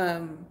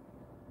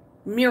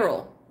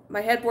mural.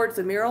 My headboard is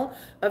a mural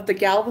of the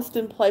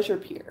Galveston Pleasure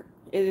Pier.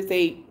 It is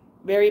a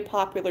very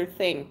popular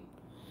thing.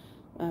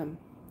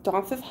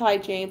 Dawn says hi,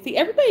 James. See,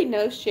 everybody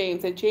knows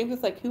James, and James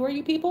is like, who are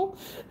you people?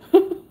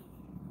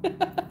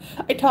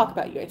 I talk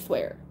about you, I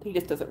swear. He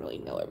just doesn't really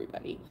know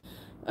everybody.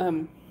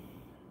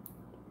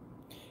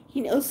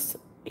 he knows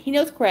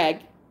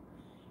Craig,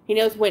 he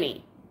knows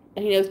Winnie,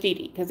 and he knows Dee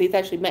Dee because he's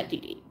actually met Dee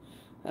Dee.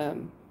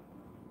 Um,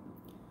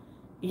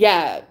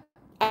 yeah,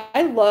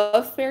 I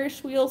love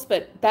Ferris wheels,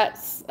 but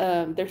that's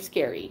they're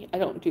scary. I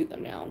don't do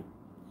them now.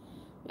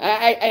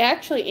 I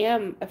actually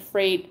am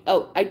afraid.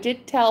 Oh, I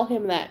did tell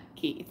him that,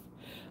 Keith.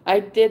 I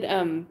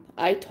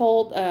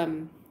told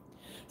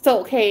so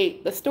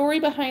okay, the story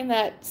behind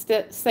that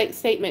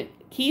statement,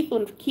 Keith,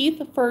 when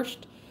Keith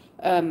first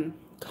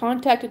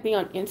contacted me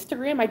on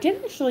Instagram, I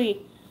didn't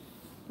actually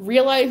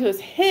realize it was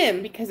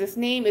him because his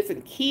name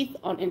isn't Keith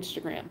on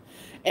Instagram.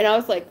 And I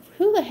was like,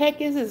 who the heck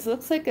is this? It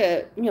looks like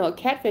a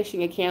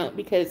catfishing account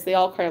because they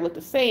all kind of look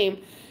the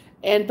same.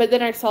 But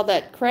then I saw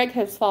that Craig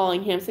was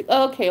following him. It's like,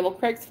 oh, okay, well,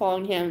 Craig's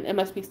following him. It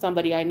must be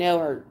somebody I know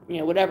or,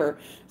 whatever.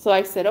 So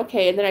I said,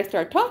 okay. And then I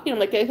started talking. I'm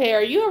like, okay,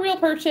 are you a real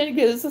person?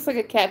 Because this looks like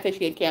a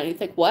catfishing account. And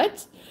he's like,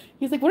 what?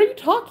 He's like, what are you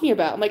talking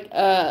about? I'm like,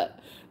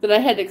 Then I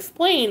had to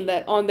explain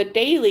that on the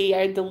daily,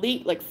 I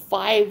delete like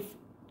 5,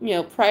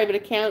 private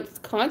accounts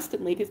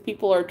constantly because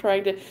people are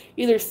trying to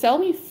either sell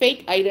me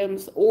fake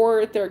items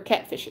or they're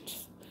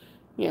catfishes.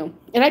 And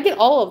I get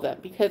all of them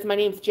because my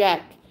name's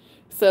Jack.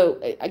 So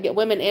I get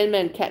women and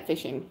men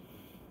catfishing.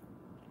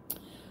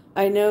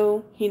 I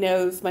know he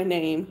knows my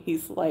name.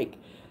 He's like,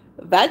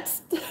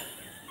 that's.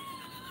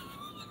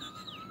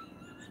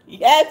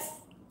 Yes,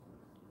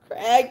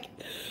 Craig.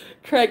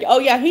 Craig. Oh,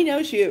 yeah, he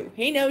knows you.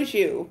 He knows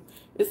you.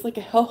 It's like,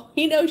 oh,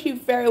 he knows you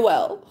very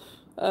well.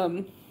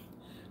 Um,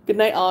 Good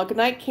night, all. Good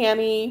night,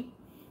 Cammy.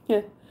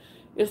 Yeah.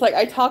 It's like,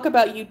 I talk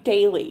about you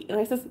daily. And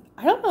I says,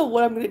 I don't know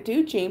what I'm going to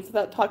do, James,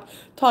 without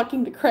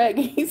talking to Craig.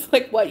 He's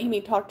like, what, you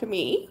mean talk to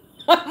me?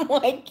 I'm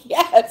like,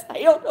 yes,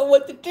 I don't know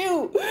what to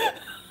do.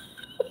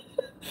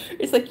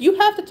 It's like, you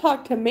have to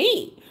talk to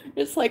me.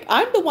 It's like,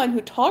 I'm the one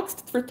who talks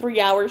for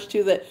 3 hours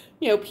to the,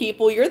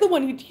 people. You're the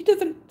one he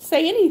doesn't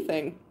say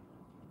anything.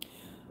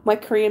 My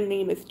Korean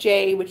name is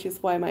Jay, which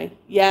is why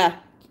yeah.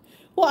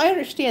 Well, I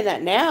understand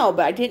that now,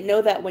 but I didn't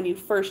know that when you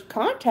first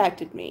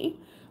contacted me.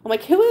 I'm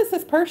like, who is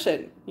this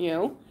person?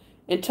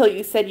 Until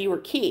you said you were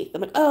Keith.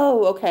 I'm like,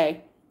 oh,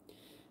 okay.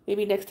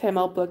 Maybe next time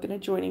I'll book an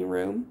adjoining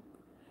room.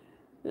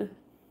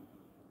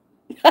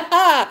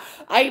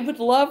 I would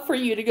love for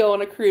you to go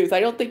on a cruise. I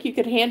don't think you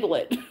could handle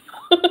it.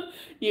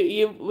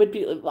 You would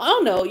be. I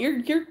don't know.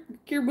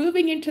 You're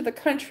moving into the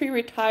country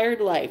retired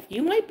life.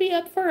 You might be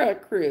up for a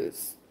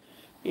cruise.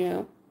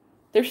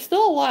 There's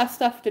still a lot of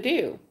stuff to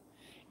do.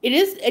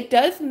 It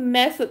does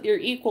mess with your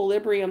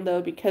equilibrium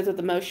though because of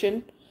the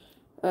motion.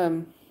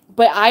 But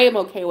I am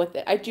okay with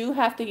it. I do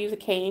have to use a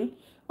cane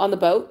on the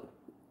boat.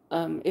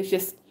 It's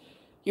just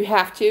you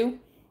have to.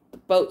 The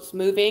boat's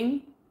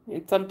moving,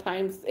 and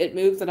sometimes it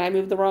moves and I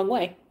move the wrong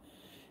way.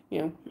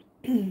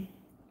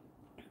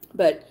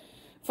 But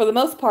for the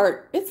most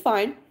part, it's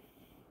fine.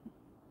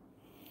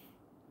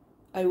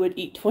 I would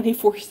eat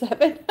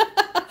 24/7.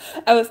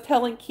 I was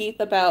telling Keith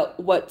about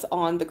what's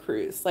on the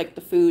cruise, like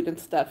the food and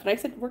stuff. And I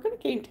said, we're going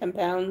to gain 10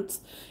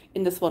 pounds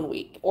in this 1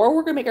 week. Or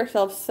we're going to make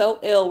ourselves so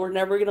ill, we're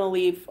never going to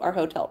leave our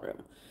hotel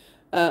room.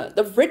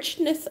 The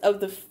richness of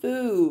the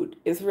food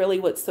is really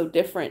what's so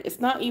different. It's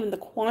not even the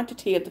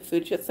quantity of the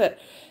food, just that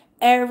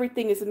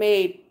everything is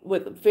made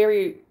with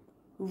very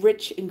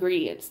rich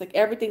ingredients. Like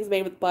everything's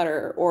made with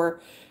butter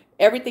or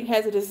everything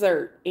has a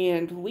dessert.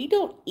 And we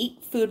don't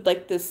eat food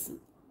like this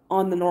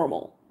on the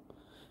normal.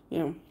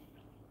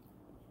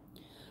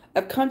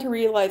 I've come to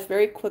realize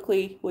very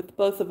quickly with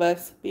both of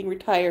us being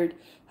retired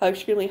how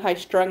extremely high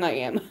strung I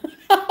am.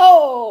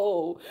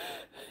 Oh!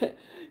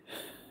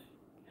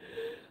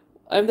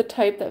 I'm the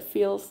type that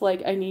feels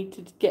like I need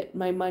to get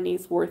my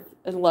money's worth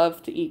and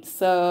love to eat.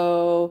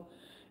 So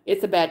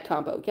it's a bad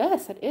combo.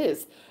 Yes, it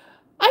is.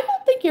 I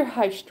don't think you're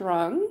high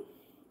strung,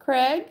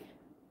 Craig.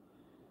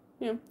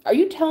 Are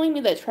you telling me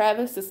that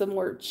Travis is the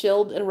more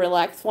chilled and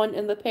relaxed one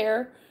in the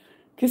pair?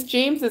 Because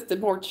James is the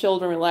more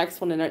chilled and relaxed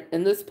one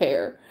in this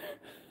pair.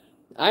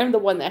 I'm the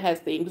one that has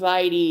the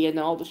anxiety and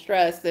all the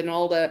stress and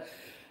all the,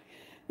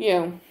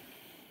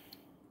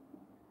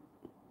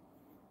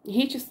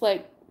 he's just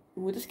like,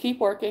 we'll just keep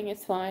working.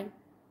 It's fine.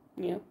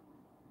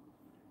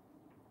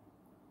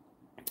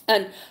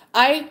 And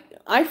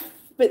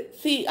but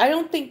see, I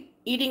don't think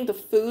eating the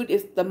food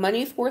is the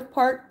money's worth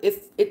part.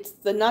 It's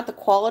not the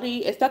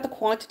quality. It's not the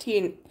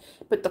quantity,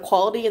 but the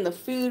quality and the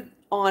food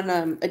on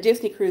a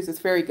Disney cruise is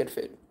very good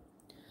food.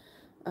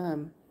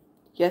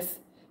 Yes,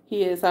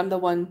 he is. I'm the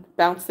one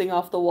bouncing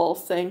off the wall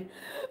saying,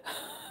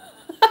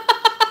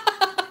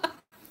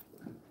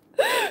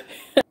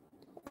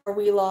 are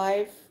we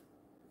live?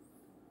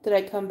 Did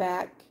I come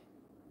back?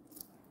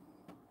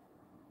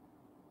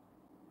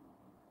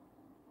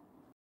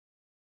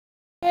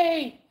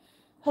 Hey,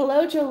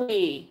 hello,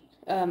 Jolie.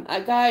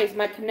 Guys,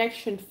 my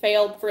connection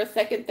failed for a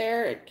second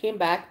there. It came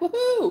back.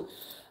 Woohoo!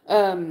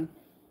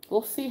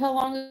 We'll see how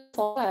long it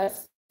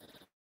lasts.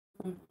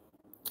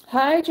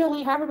 Hi,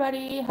 Jolie. Hi,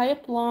 everybody. Hi,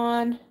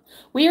 Blonde.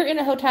 We are in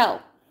a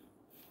hotel.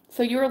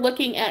 So you're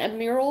looking at a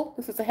mural.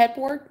 This is a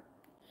headboard.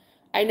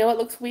 I know it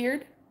looks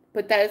weird,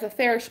 but that is a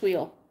Ferris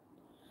wheel.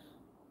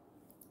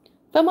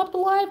 Thumb up the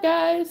live,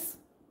 guys.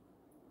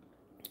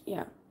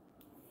 Yeah.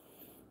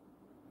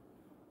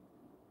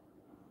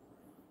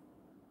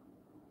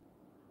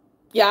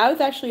 Yeah, I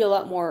was actually a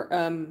lot more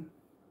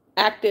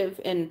active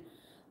and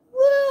a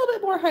little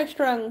bit more high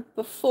strung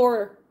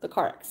before the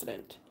car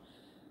accident.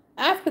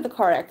 After the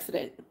car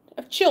accident,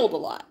 I've chilled a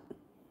lot,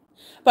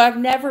 but I've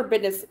never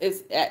been as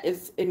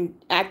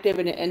active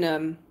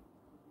and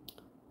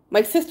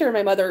my sister and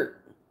my mother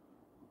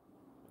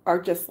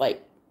are just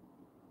like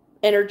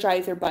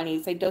energizer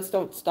bunnies. They just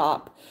don't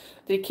stop.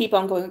 They keep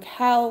on going.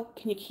 How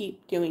can you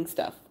keep doing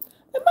stuff?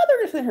 My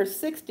mother is in her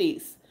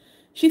 60s.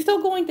 She's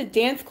still going to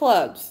dance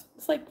clubs.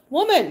 It's like,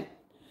 woman.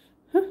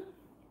 Huh?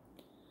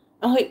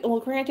 Oh, like,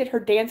 well, granted, her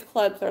dance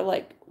clubs are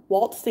like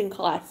waltzing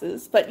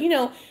classes, but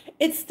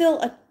it's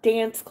still a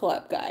dance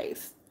club,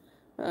 guys.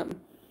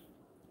 Um,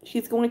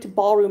 she's going to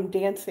ballroom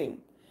dancing,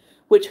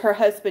 which her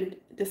husband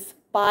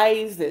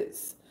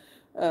despises.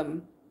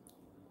 Um,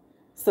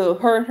 So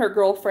her and her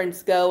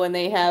girlfriends go and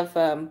they have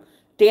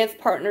dance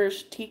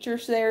partners,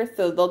 teachers there,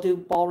 so they'll do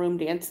ballroom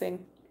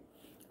dancing.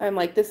 I'm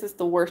like, this is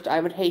the worst.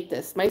 I would hate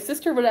this. My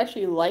sister would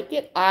actually like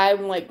it.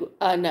 I'm like,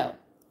 no.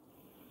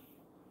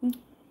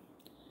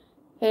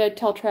 Hey, I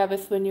tell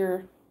Travis when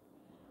you're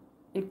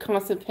in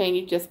constant pain,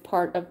 you just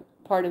part of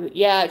it.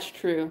 Yeah, it's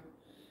true.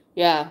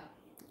 Yeah,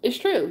 it's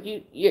true.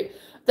 You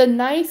the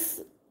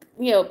nice,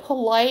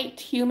 polite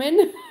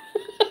human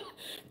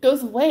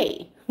goes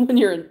away when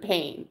you're in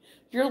pain.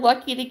 You're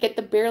lucky to get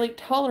the barely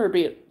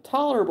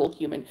tolerable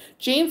human.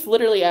 James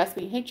literally asked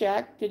me, "Hey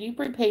Jack, did you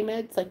bring pain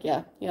meds?" Like,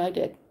 yeah, I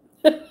did.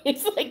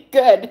 It's like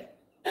good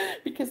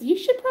because you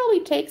should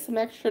probably take some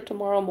extra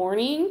tomorrow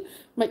morning.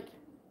 I'm like,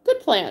 good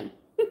plan.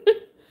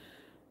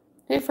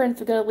 Hey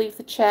friends, I'm gonna leave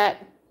the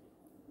chat.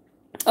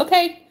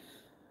 Okay.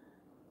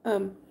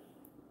 Um,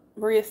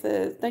 Maria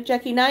says, "Night,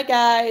 Jackie. Night,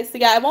 guys." So,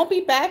 yeah, I won't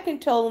be back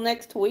until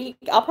next week.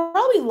 I'll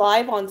probably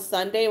live on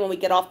Sunday when we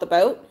get off the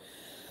boat.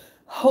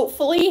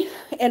 Hopefully,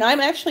 and I'm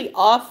actually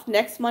off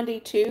next Monday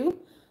too.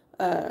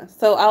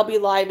 So I'll be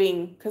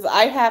living because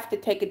I have to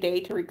take a day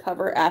to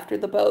recover after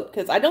the boat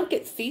because I don't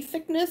get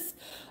seasickness,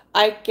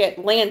 I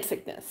get land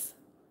sickness.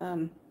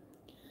 Um,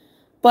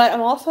 but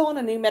I'm also on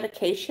a new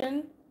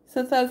medication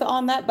since I was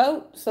on that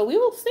boat, so we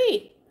will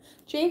see.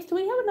 James, do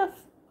we have enough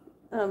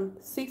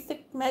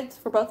seasick meds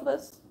for both of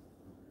us?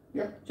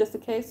 Yeah. Just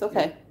in case?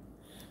 Okay.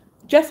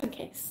 Just in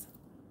case.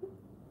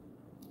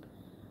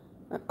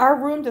 Our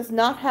room does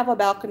not have a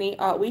balcony.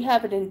 We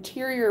have an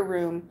interior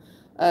room,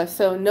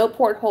 so no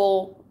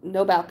porthole,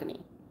 no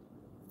balcony.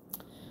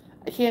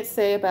 I can't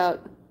say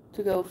about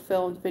to go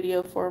film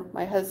video for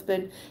my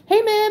husband.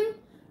 Hey, Mim,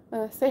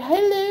 say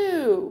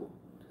hello.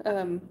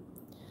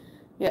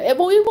 Yeah,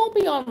 we won't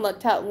be on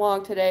that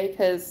long today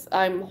because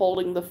I'm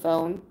holding the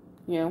phone.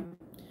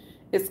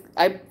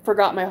 I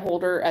forgot my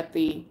holder at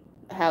the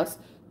house.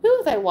 Who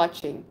was I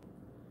watching?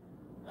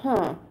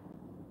 Huh.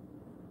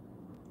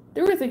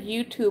 There was a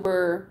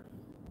YouTuber.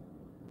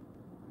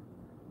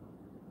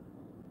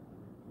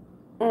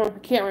 I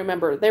can't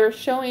remember. They were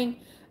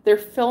showing their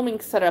filming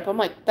setup. I'm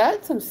like,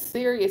 that's some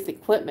serious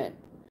equipment.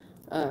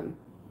 Um,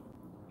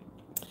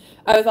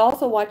 I was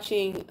also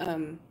watching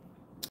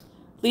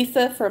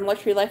Lisa from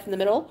Luxury Life in the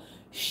Middle.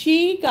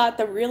 She got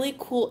the really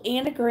cool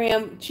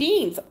anagram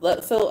jeans.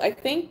 So I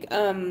think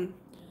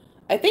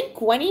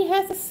Gwenny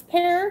has a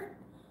pair.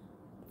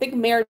 I think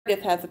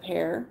Meredith has a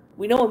pair.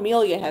 We know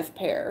Amelia has a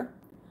pair.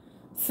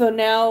 So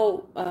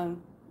now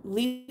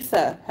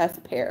Lisa has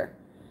a pair.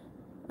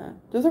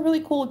 Those are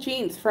really cool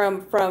jeans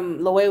from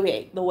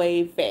Loewe.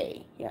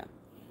 Yeah,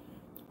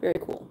 very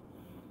cool.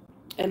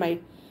 And my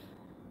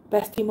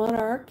bestie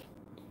Monarch,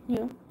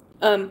 you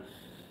know.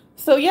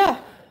 So yeah,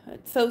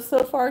 so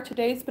far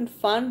today's been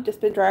fun. Just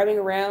been driving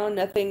around,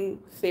 nothing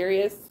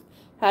serious.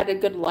 Had a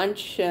good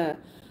lunch.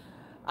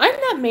 I'm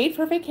not made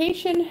for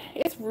vacation.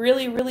 It's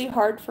really, really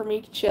hard for me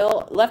to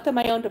chill. Left to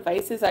my own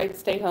devices, I'd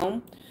stay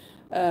home.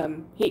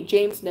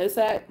 James knows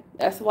that.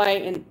 That's why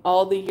in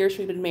all the years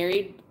we've been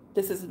married,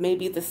 this is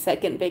maybe the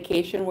second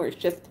vacation where it's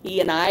just he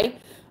and I.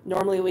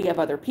 Normally we have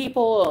other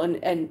people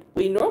and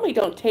we normally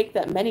don't take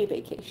that many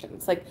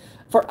vacations. Like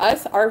for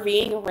us,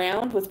 RVing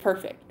around was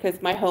perfect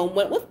because my home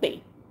went with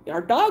me.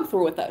 Our dogs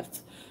were with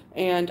us.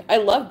 And I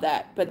loved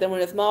that. But then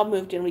when his mom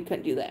moved in, we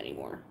couldn't do that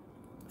anymore.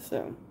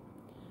 So,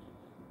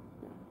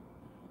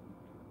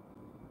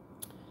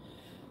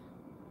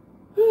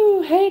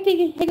 whew, hey,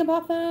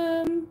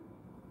 Higginbotham.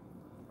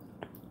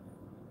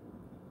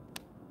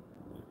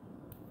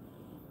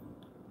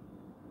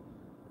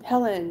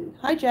 Helen,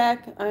 hi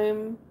Jack.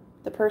 I'm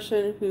the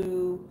person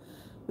who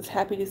was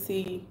happy to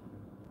see.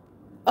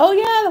 Oh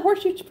yeah, the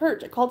horseshoe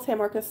perch. I called San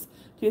Marcos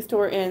to the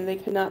store and they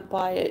could not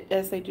buy it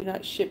as they do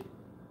not ship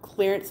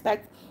clearance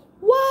bags.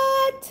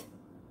 What?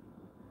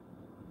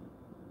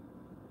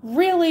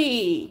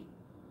 Really?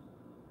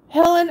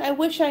 Helen, I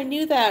wish I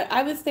knew that.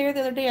 I was there the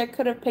other day. I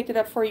could have picked it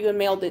up for you and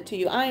mailed it to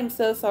you. I am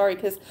so sorry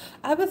because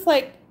I was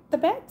like, the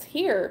bag's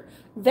here.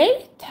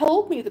 They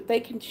told me that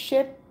they can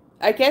ship.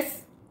 I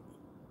guess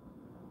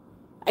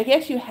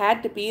you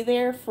had to be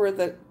there for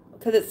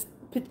because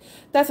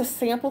that's a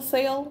sample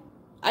sale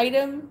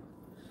item.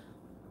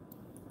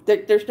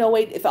 There's no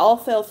way, it's all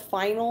sales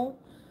final.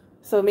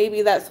 So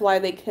maybe that's why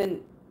they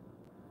couldn't,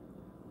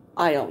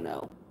 I don't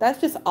know.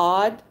 That's just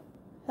odd,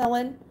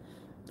 Helen.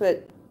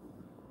 But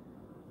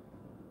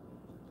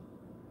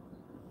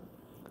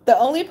the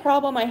only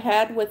problem I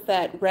had with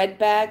that red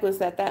bag was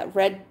that that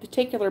red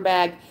particular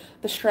bag,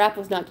 the strap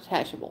was not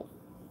detachable.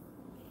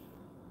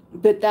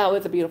 But that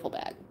was a beautiful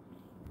bag.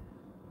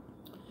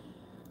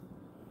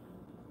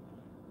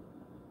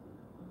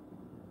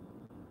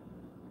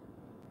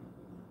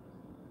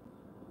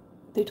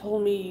 They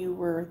told me you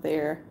were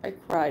there. I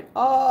cried.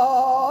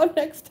 Oh,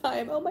 next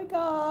time. Oh my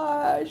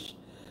gosh.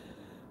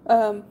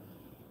 Um,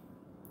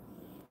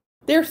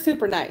 they're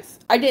super nice.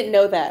 I didn't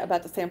know that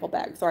about the sample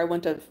bags, or I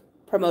wouldn't have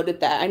promoted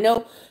that. I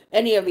know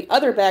any of the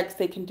other bags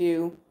they can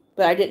do,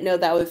 but I didn't know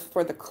that was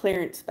for the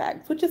clearance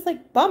bags, which is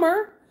like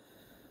bummer.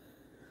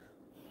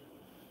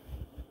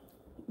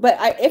 But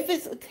if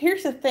it's,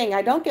 here's the thing,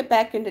 I don't get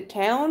back into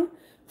town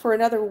for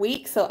another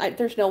week, so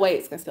there's no way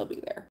it's gonna still be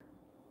there.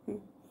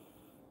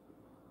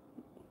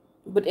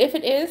 But if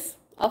it is,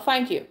 I'll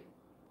find you.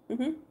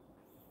 Mm-hmm.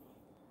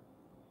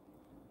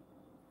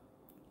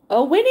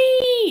 Oh,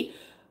 Winnie!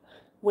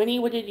 Winnie,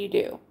 what did you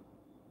do?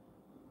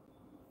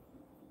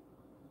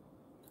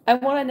 I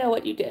want to know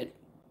what you did.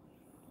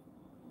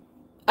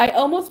 I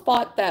almost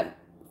bought that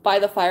By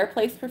the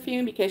Fireplace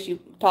perfume because you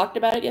talked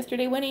about it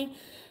yesterday, Winnie.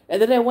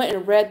 And then I went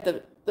and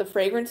read the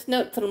fragrance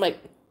notes, and I'm like,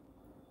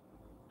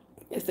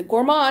 it's a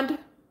gourmand.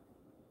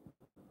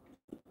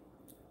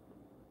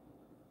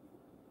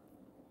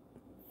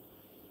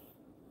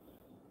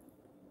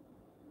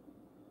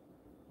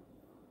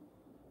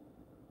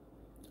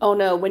 Oh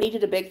no, Winnie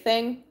did a big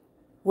thing.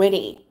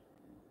 Winnie.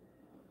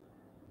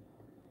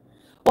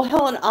 Well,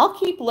 Helen, I'll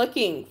keep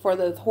looking for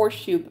those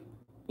horseshoe,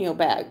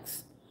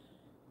 bags.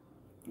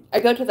 I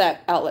go to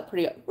that outlet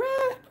pretty, a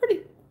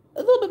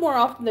little bit more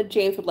often than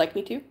James would like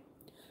me to.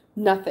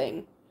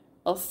 Nothing.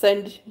 I'll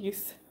send you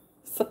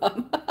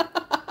some.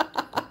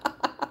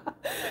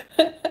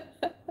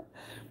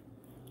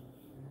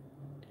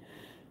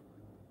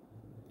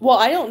 Well,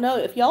 I don't know.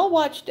 If y'all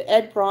watched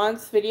Ed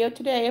Braun's video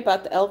today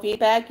about the LV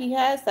bag he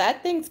has,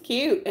 that thing's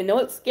cute. And know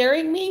what's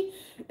scaring me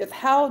is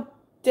how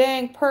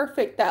dang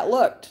perfect that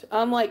looked.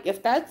 I'm like,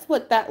 if that's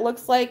what that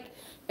looks like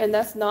and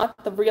that's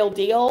not the real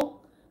deal,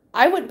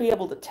 I wouldn't be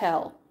able to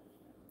tell.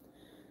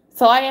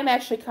 So I am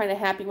actually kind of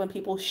happy when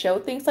people show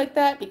things like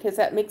that, because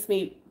that makes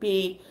me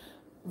be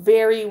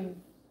very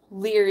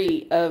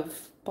leery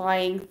of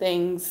buying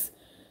things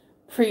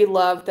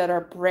pre-loved that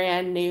are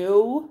brand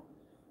new,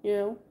 you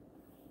know.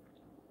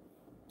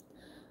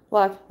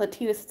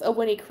 Latina says, oh,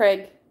 Winnie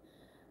Craig,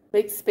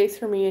 make space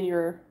for me in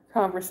your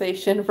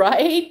conversation,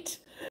 right?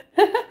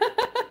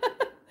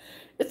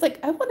 It's like,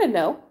 I want to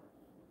know.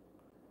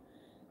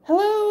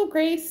 Hello,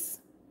 Grace.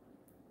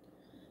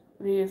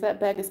 That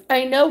bag is,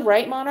 I know,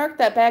 right, Monarch?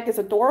 That bag is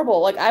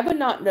adorable. Like, I would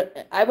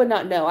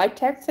not know. I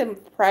text him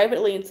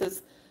privately and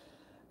says,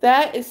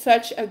 that is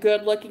such a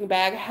good looking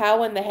bag.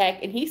 How in the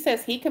heck? And he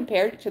says he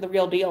compared it to the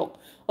real deal.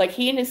 Like,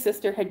 he and his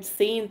sister had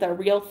seen the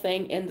real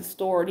thing in the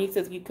store, and he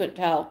says you couldn't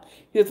tell.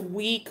 He goes,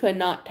 we could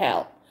not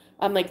tell.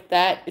 I'm like,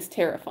 that is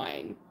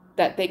terrifying.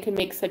 That they can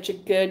make such a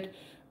good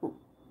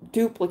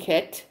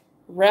duplicate,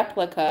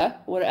 replica,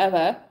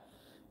 whatever,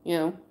 you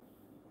know.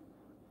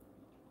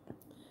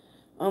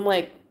 I'm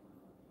like,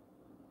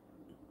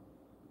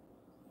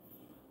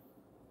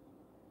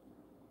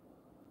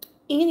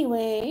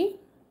 anyway,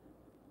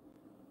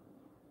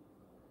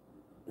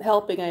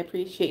 helping, I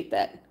appreciate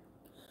that.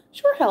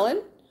 Sure,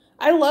 Helen.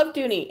 I love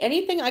Dooney.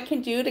 Anything I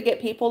can do to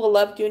get people to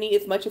love Dooney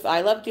as much as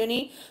I love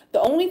Dooney. The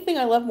only thing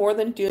I love more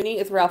than Dooney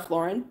is Ralph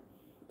Lauren.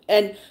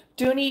 And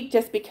Dooney,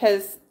 just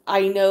because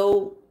I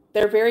know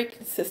they're very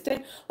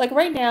consistent. Like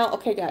right now,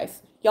 okay,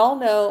 guys, y'all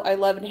know I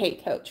love and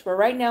hate Coach. But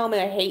right now I'm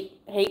in a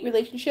hate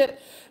relationship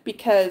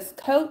because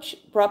Coach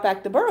brought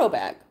back the Burrow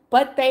bag,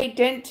 but they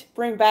didn't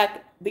bring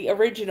back the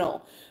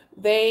original.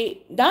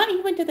 They not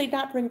even did they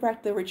not bring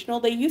back the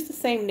original. They used the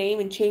same name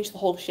and changed the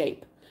whole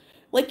shape.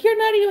 Like, you're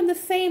not even the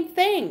same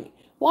thing.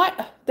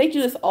 Why? They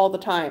do this all the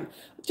time.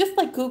 Just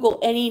like Google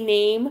any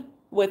name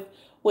with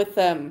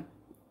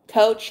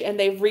Coach, and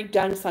they've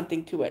redone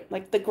something to it,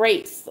 like the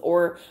Grace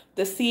or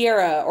the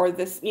Sierra or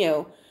this.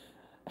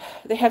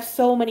 They have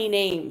so many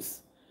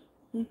names.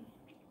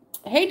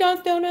 Hey,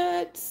 Don's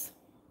Donuts.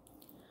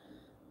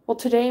 Well,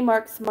 today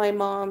marks my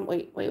mom.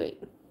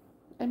 Wait.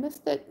 I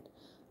missed it.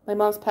 My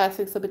mom's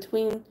passing. So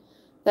between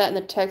that and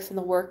the text and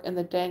the work and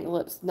the dang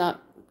lips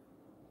not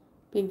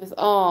being this.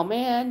 Oh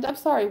man, I'm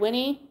sorry,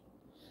 Winnie.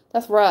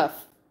 That's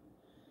rough.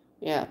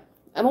 Yeah,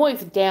 I'm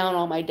always down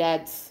on my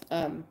dad's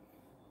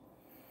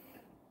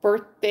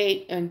birth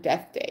date and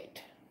death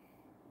date.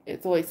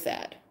 It's always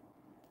sad.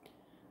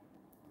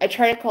 I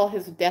try to call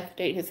his death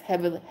date his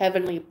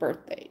heavenly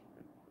birth date.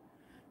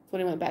 That's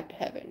when he went back to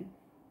heaven.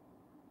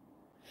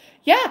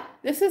 Yeah,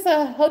 this is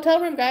a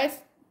hotel room, guys.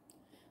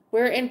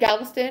 We're in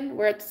Galveston.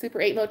 We're at the Super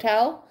 8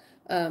 Motel,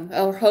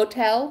 or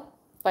Hotel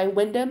by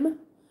Wyndham.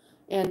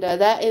 And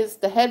that is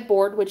the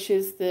headboard, which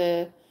is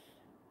the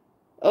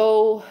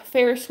Oh,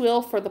 Ferris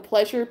wheel for the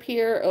Pleasure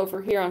Pier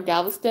over here on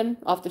Galveston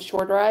off the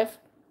Shore Drive.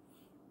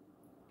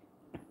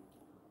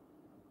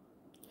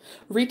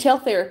 Retail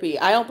therapy.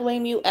 I don't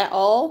blame you at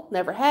all.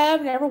 Never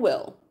have, never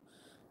will.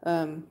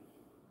 Um,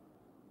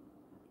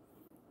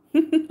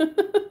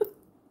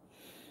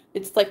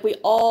 it's like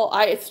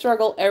I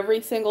struggle every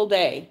single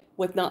day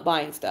with not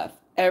buying stuff.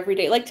 Every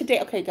day. Like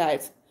today, okay,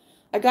 guys,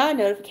 I got a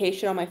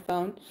notification on my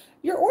phone.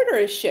 Your order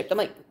is shipped. I'm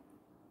like,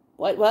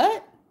 what?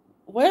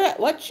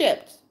 What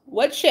shipped?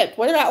 What shipped?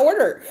 What did I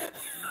order?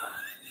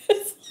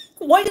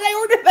 Why did I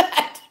order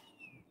that?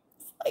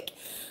 Like,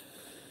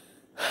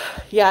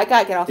 yeah, I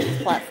gotta get off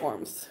these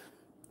platforms.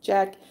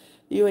 Jack,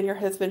 you and your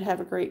husband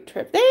have a great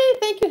trip. Hey,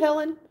 thank you,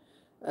 Helen.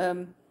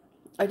 Um,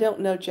 I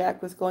don't know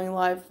Jack was going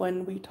live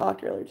when we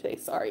talked earlier today.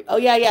 Sorry. Oh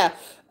yeah, yeah.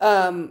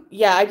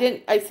 Yeah, I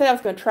didn't I said I was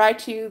gonna try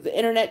to. The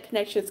internet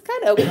connection is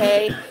kinda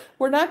okay.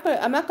 I'm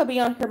not gonna be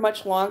on here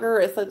much longer.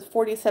 It's like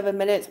 47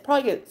 minutes. I'll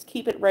probably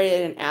keep it right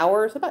at an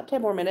hour. So about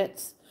 10 more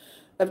minutes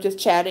of just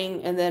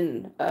chatting, and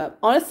then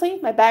honestly,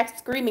 my back's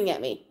screaming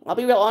at me. I'll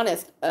be real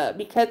honest.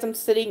 Because I'm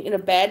sitting in a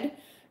bed,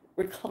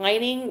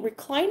 reclining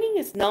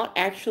is not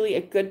actually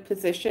a good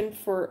position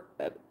for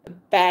a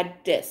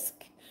bad disc.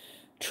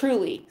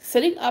 Truly,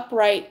 sitting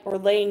upright or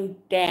laying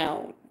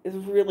down is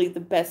really the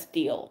best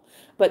deal.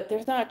 But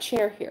there's not a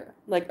chair here,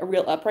 like a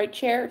real upright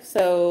chair.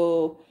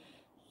 So,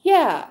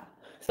 yeah.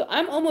 So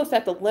I'm almost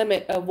at the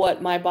limit of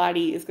what my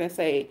body is going to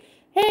say.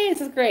 Hey,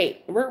 this is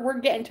great. We're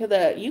getting to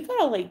the, you got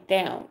to lay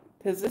down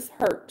because this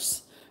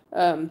hurts.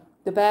 The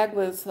bag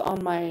was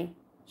on my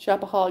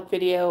Shopaholic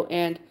video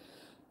and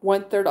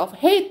 1/3 off.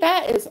 Hey,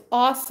 that is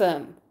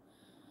awesome.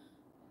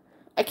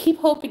 I keep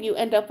hoping you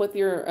end up with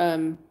your,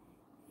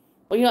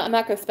 well, you know, I'm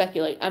not going to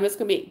speculate. I'm just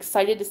going to be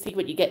excited to see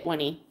what you get,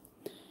 Winnie.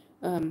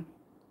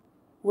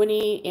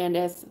 Winnie and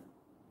S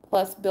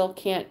plus Bill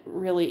can't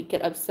really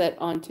get upset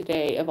on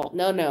today of all.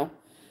 No, no.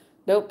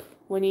 Nope.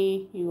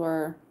 Winnie, you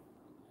are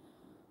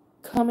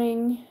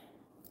coming.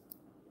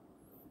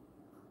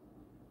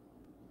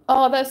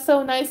 Oh, that's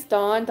so nice,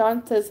 Dawn.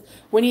 Dawn says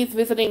Winnie's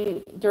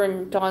visiting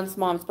during Dawn's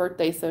mom's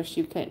birthday, so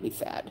she can't be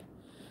sad.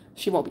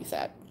 She won't be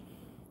sad.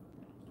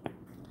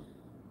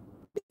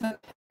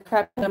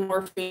 Crap,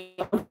 morphine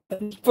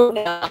for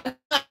now.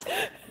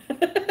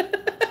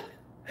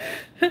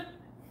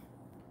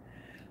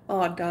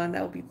 Oh, Dawn,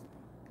 that will be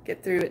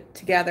get through it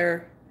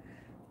together.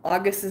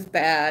 August is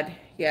bad.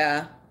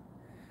 Yeah.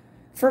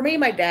 For me,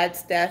 my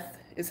dad's death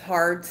is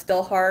hard,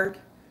 still hard.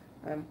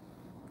 Um,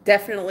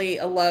 Definitely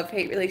a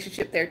love-hate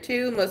relationship there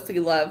too. Mostly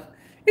love.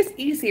 It's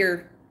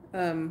easier.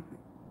 Um,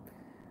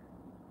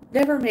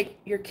 Never make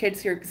your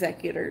kids your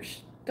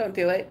executors. Don't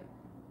do it.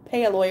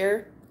 Pay a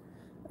lawyer.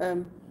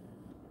 Um,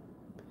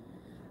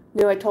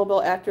 no, I told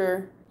Bill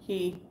after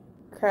he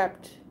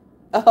crapped.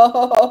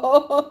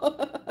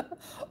 Oh,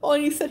 oh,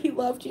 and he said he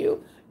loved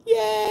you.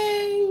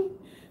 Yay!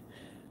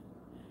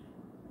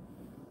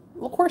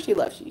 Well, of course he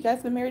loves you. You guys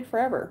have been married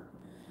forever.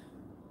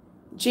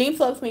 James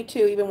loves me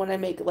too, even when I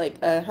make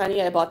like,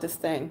 honey, I bought this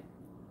thing.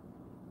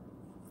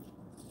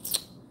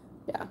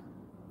 Yeah.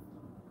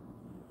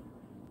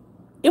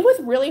 It was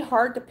really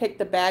hard to pick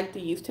the bag to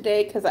use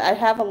today because I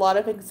have a lot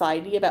of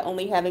anxiety about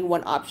only having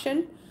one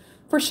option.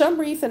 For some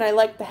reason, I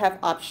like to have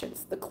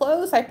options. The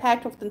clothes I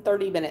packed within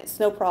 30 minutes,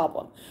 no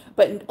problem.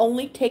 But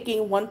only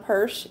taking one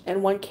purse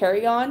and one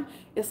carry-on,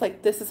 it's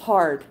like, this is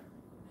hard.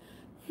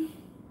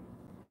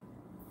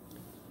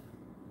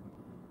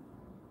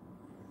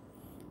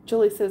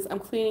 Julie says, I'm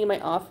cleaning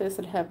my office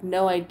and have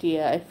no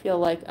idea. I feel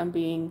like I'm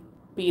being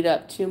beat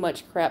up. Too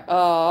much crap.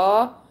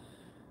 Aww.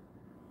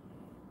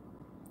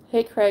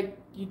 Hey, Craig,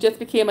 you just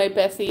became my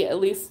bestie, at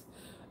least.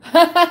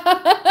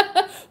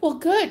 Well,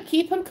 good.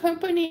 Keep him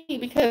company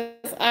because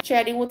I'm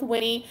chatting with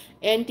Winnie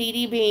and Dee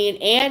Dee Bean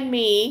and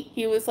me.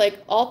 He was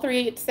like all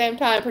three at the same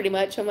time, pretty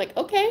much. I'm like,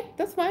 okay,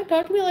 that's fine.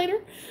 Talk to me later.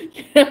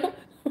 You know?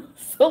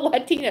 So,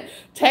 Latina,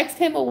 text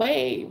him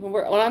away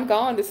when I'm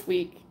gone this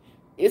week.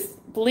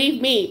 Believe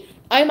me,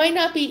 I might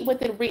not be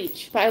within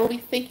reach, but I will be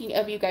thinking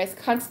of you guys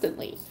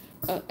constantly.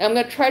 I'm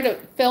going to try to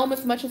film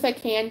as much as I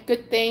can.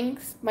 Good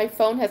things. My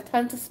phone has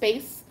tons of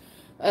space.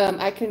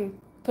 I can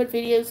put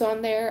videos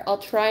on there. I'll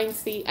try and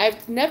see.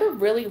 I've never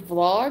really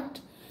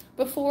vlogged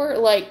before,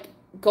 like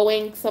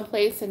going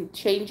someplace and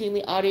changing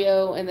the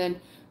audio and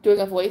then doing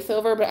a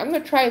voiceover, but I'm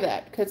going to try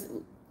that because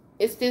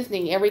it's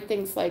Disney.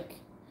 Everything's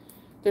like,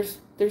 there's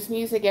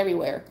music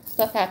everywhere.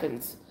 Stuff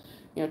happens.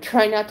 You know,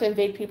 try not to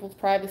invade people's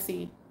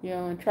privacy, you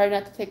know, and try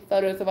not to take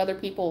photos of other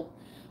people.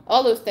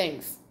 All those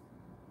things.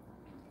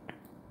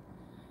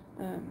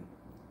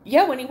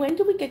 Yeah, when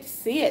do we get to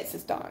see it,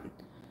 says Dawn?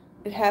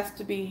 It has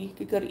to be, you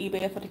could go to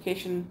eBay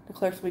authentication, the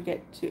closer we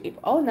get to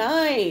April. Oh,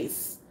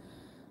 nice.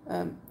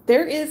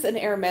 There is an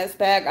Hermes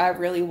bag I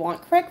really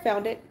want. Craig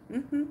found it.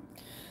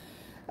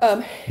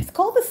 It's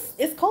called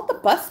the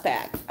bus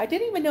bag. I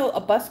didn't even know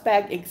a bus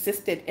bag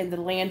existed in the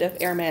land of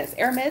Hermes.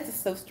 Hermes is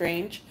so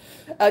strange.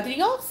 Did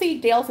y'all see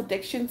Dale's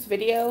Addictions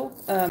video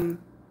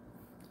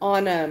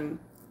on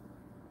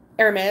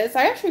Hermes?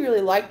 I actually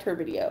really liked her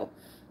video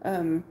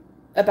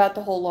about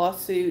the whole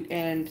lawsuit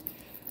and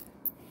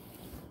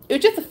It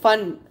was just a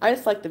fun, I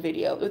just liked the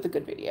video. It was a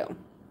good video.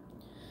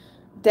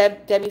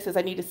 Debbie says,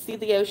 I need to see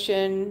the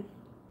ocean.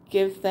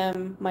 Give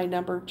them my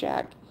number,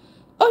 Jack.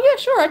 Oh, yeah,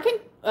 sure. I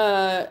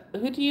can,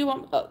 who do you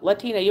want?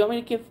 Latina, you want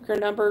me to give your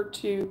number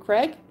to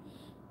Craig?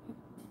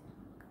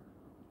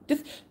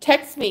 Just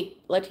text me,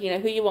 Latina,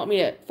 who you want me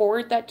to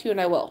forward that to,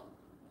 and I will.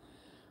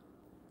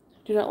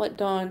 Do not let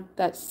Dawn.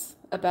 That's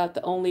about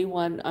the only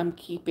one I'm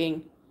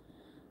keeping.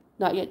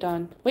 Not yet,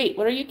 Dawn. Wait,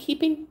 what are you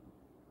keeping?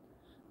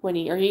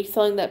 Winnie, are you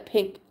selling that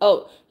pink?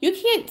 Oh, you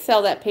can't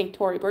sell that pink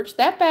Tory Burch.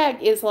 That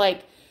bag is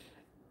like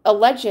a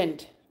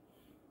legend.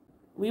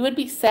 We would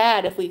be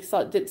sad if we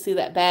didn't see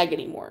that bag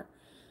anymore.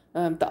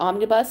 The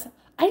omnibus.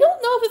 I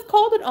don't know if it's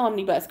called an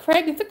omnibus.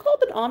 Craig, is it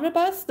called an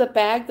omnibus? The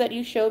bag that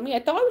you showed me? I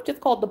thought it was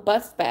just called the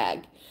bus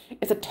bag.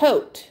 It's a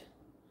tote.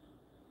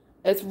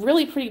 It's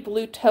really pretty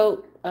blue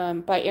tote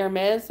by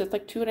Hermes. It's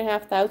like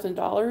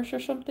 $2,500 or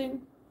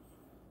something.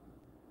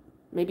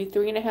 Maybe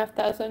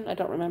 $3,500. I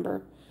don't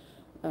remember.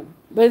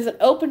 But it's an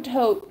open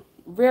tote.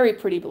 Very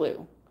pretty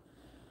blue.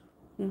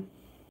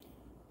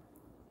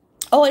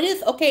 Oh, it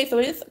is. Okay, so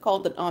it is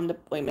called an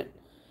omnibus. Wait a minute.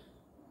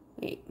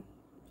 Wait.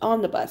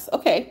 Omnibus.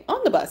 Okay,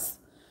 omnibus.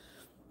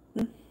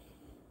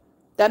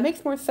 That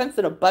makes more sense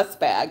than a bus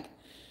bag.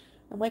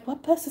 I'm like,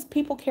 what bus is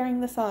people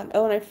carrying this on?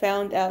 Oh, and I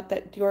found out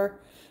that Dior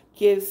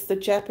gives the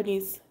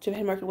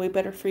Japan market way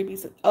better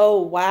freebies.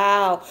 Oh,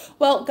 wow.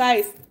 Well,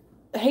 guys,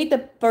 I hate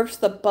to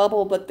burst the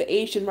bubble, but the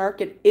Asian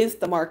market is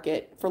the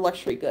market for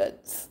luxury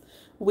goods.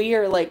 We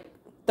are like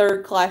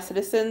third-class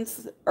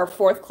citizens or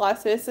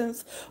fourth-class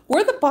citizens.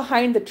 We're the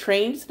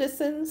behind-the-train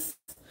citizens.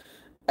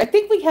 I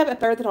think we have it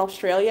better than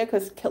Australia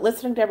because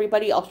listening to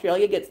everybody,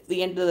 Australia gets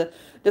the end of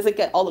doesn't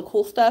get all the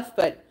cool stuff,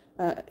 but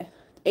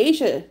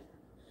Asia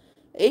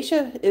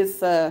is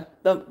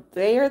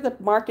they are the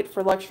market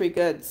for luxury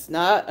goods,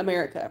 not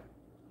America.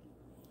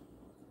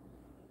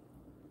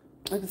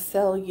 I can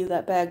sell you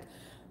that bag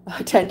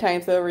 10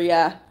 times over,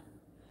 yeah.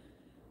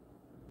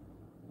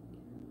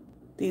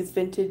 These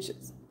vintage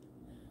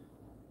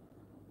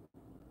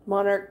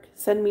Monarch,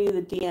 send me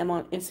the DM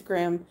on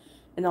Instagram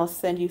and I'll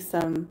send you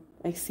some.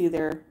 I see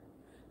them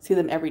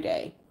every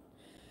day.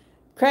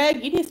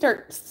 Craig, you need to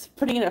start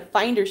putting in a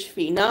finder's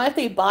fee. Not if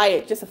they buy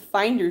it, just a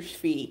finder's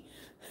fee.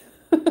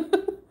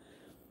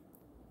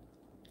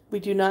 We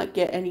do not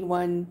get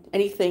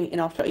anything in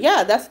Australia.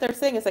 Yeah, that's what they're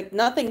saying. It's like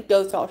nothing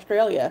goes to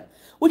Australia,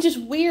 which is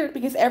weird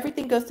because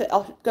everything goes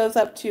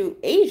up to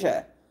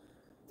Asia.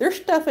 There's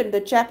stuff in the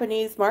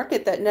Japanese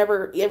market that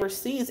never ever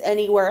sees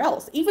anywhere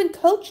else. Even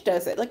Coach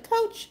does it. Like,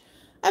 Coach,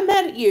 I'm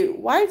mad at you.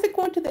 Why is it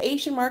going to the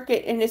Asian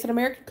market and it's an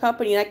American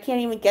company and I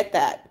can't even get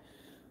that?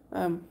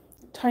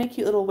 Tiny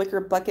cute little wicker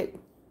bucket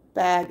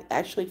bag,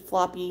 actually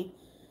floppy.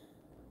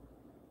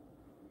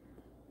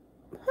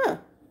 Huh.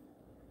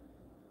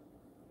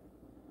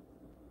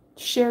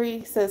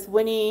 Sherry says,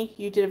 Winnie,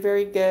 you did a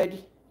very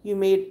good. You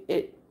made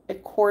it a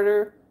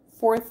 4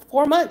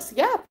 months.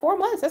 Yeah, 4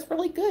 months. That's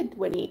really good,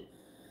 Winnie.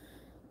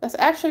 That's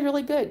actually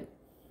really good.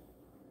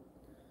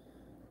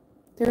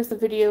 There's a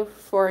video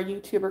for a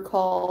YouTuber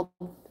called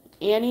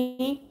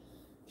Annie.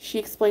 She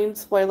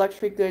explains why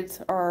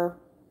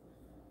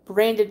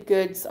branded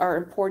goods are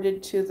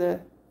imported to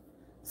the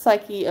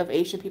psyche of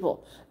Asian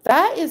people.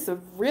 That is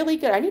really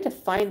good. I need to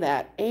find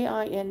that.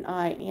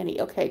 A-I-N-I,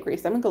 Annie. Okay,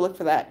 Grace, I'm going to go look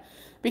for that.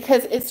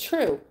 Because it's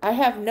true. I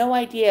have no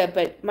idea,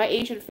 but my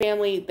Asian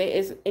family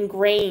is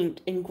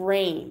ingrained.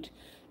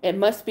 It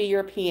must be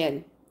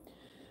European.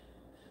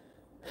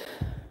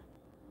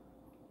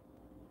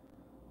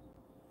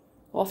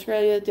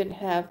 Australia didn't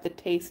have the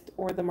taste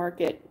or the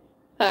market.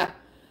 Ha!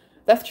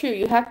 That's true.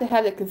 You have to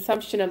have the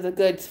consumption of the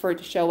goods for it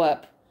to show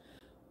up.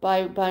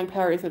 Buying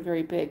power isn't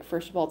very big.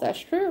 First of all, that's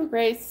true,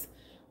 Grace.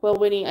 Well,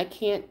 Winnie, I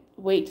can't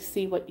wait to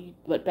see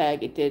what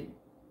bag it did.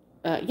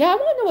 Yeah, I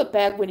want to know what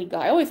bag Winnie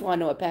got. I always want to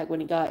know what bag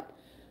Winnie got.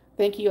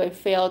 Thank you. I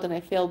failed, and I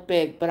failed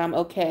big, but I'm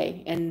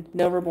okay, and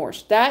no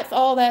remorse. That's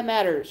all that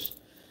matters.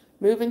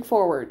 Moving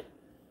forward.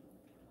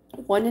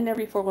 1 in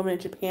every 4 women in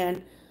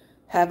Japan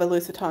have a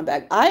Louis Vuitton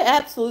bag. I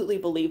absolutely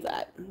believe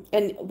that.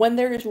 And when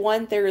there is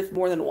one, there is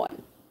more than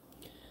one.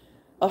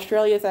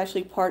 Australia is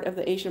actually part of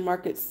the Asian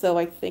market, so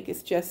I think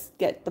it's just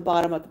get the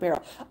bottom of the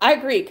barrel. I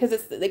agree,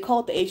 because they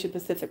call it the Asia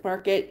Pacific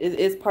market. It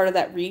is part of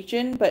that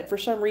region, but for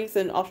some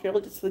reason,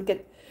 Australia just doesn't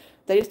get,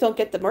 they just don't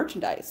get the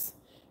merchandise.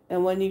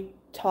 And when you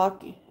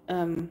talk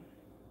in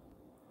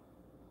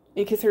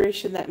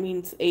consideration, that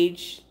means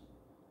age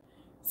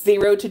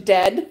 0 to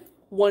dead.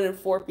 1 in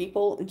 4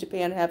 people in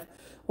Japan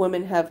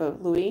women have a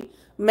Louis.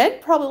 Men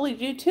probably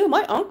do too.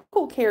 My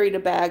uncle carried a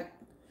bag.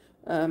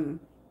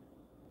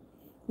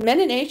 Men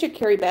in Asia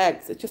carry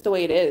bags. It's just the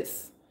way it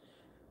is.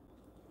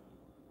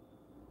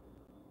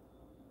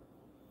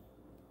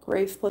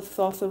 Grace Plus is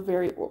also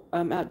very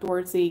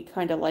outdoorsy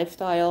kind of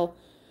lifestyle.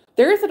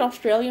 There is an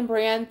Australian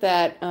brand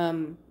that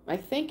I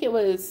think it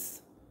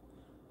was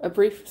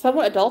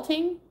somewhat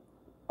adulting,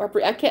 or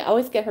I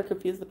always get her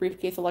confused with the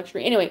Briefcase of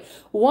Luxury. Anyway,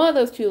 one of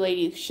those two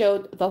ladies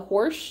showed the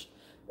horse.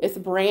 It's a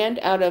brand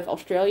out of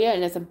Australia,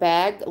 and it's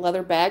a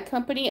leather bag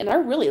company, and I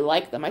really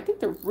like them. I think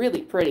they're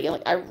really pretty.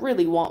 Like, I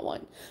really want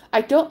one.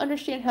 I don't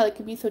understand how they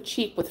can be so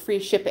cheap with free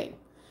shipping.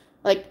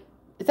 Like,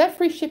 is that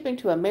free shipping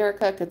to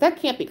America? Because that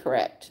can't be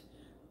correct.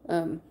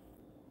 Um,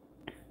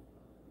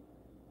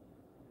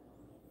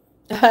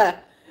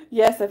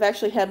 yes, I've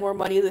actually had more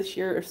money this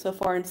year or so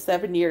far in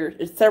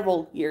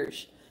several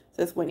years,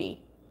 says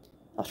Winnie.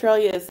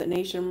 Australia is an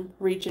Asian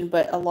region,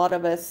 but a lot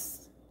of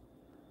us,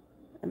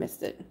 I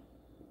missed it,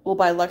 will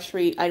buy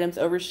luxury items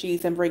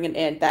overseas and bring it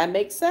in. That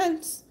makes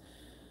sense.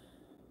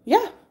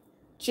 Yeah.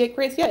 Jake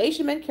Grace, yeah,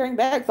 Asian men carrying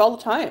bags all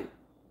the time.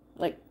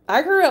 Like,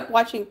 I grew up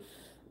watching,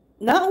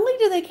 not only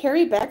do they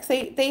carry bags,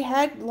 they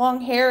had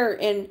long hair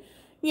and,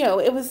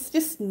 it was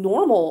just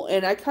normal.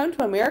 And I come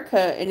to America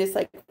and it's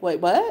like, wait,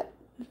 what?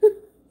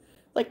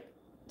 Like,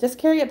 just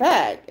carry a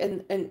bag.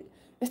 And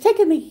it's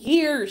taken me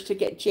years to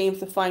get James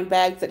to find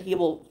bags that he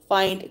will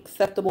find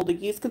acceptable to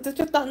use because it's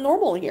just not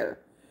normal here.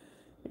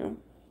 You know,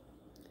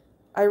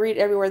 I read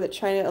everywhere that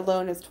China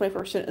alone is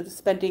 20% of the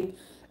spending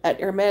at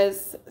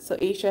Hermes, so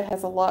Asia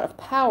has a lot of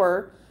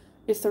power.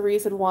 It's the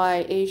reason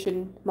why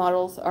Asian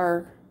models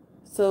are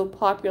so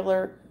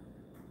popular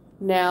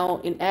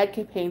now in ad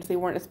campaigns. They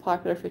weren't as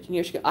popular 15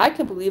 years ago. I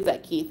can believe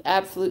that, Keith.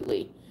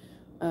 Absolutely.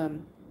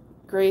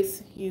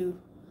 Grace, you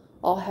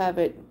all have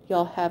it.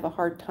 Y'all have a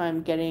hard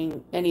time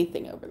getting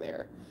anything over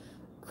there.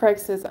 Craig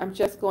says, I'm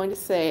just going to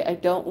say I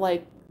don't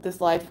like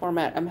this live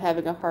format. I'm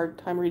having a hard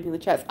time reading the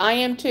chats. I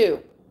am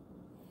too.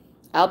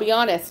 I'll be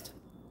honest.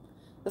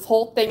 This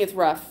whole thing is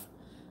rough.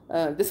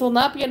 This will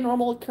not be a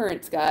normal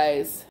occurrence,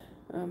 guys.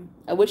 I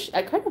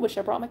kind of wish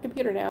I brought my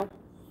computer now.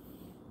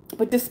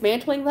 But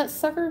dismantling that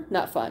sucker,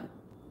 not fun.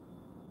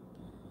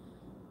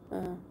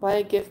 Buy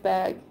a gift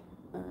bag.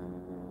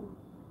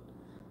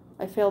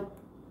 I failed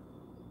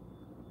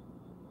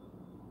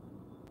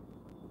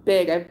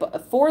big. I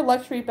bought 4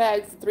 luxury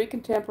bags, 3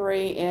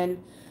 contemporary,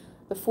 and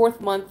the 4th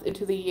month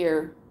into the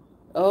year.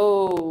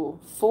 Oh,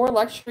 4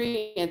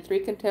 luxury and 3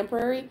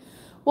 contemporary?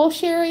 Well,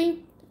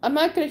 Sherry, I'm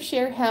not going to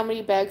share how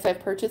many bags I've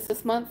purchased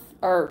this month,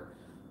 and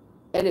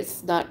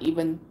it's not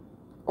even,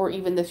 or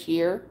even this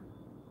year.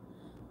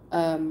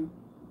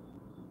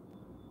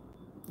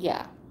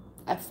 Yeah,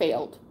 I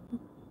failed.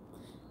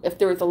 If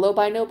there was a low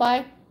buy, no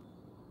buy,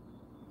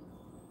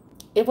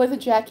 it was a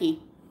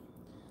Jackie.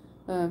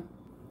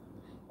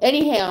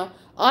 Anyhow,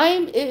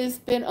 it has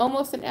been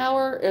almost an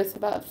hour. It's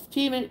about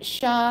 15 minutes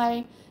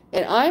shy.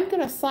 And I'm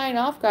going to sign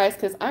off, guys,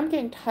 because I'm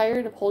getting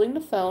tired of holding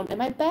the phone, and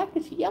my back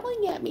is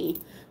yelling at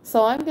me.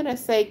 So I'm going to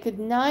say good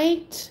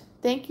night.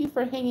 Thank you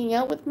for hanging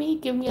out with me.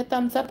 Give me a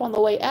thumbs up on the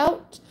way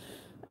out.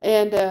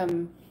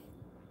 And,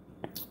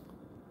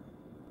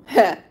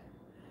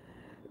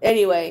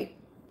 anyway,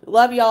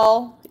 love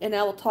y'all, and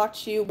I will talk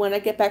to you when I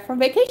get back from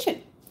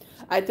vacation.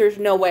 There's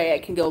no way I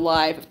can go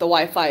live if the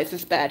Wi-Fi is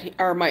this bad,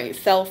 or my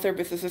cell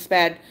service is this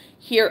bad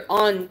here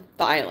on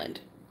the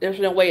island. There's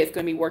no way it's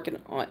going to be working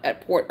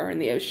at port or in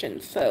the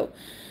ocean. So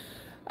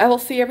I will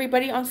see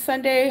everybody on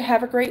Sunday.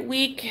 Have a great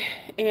week.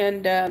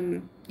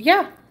 And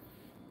yeah,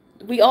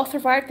 we all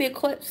survived the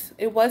eclipse.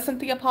 It wasn't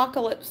the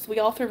apocalypse. We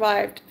all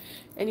survived.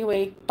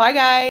 Anyway, bye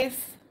guys.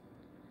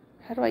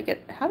 How do I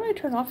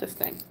turn off this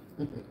thing?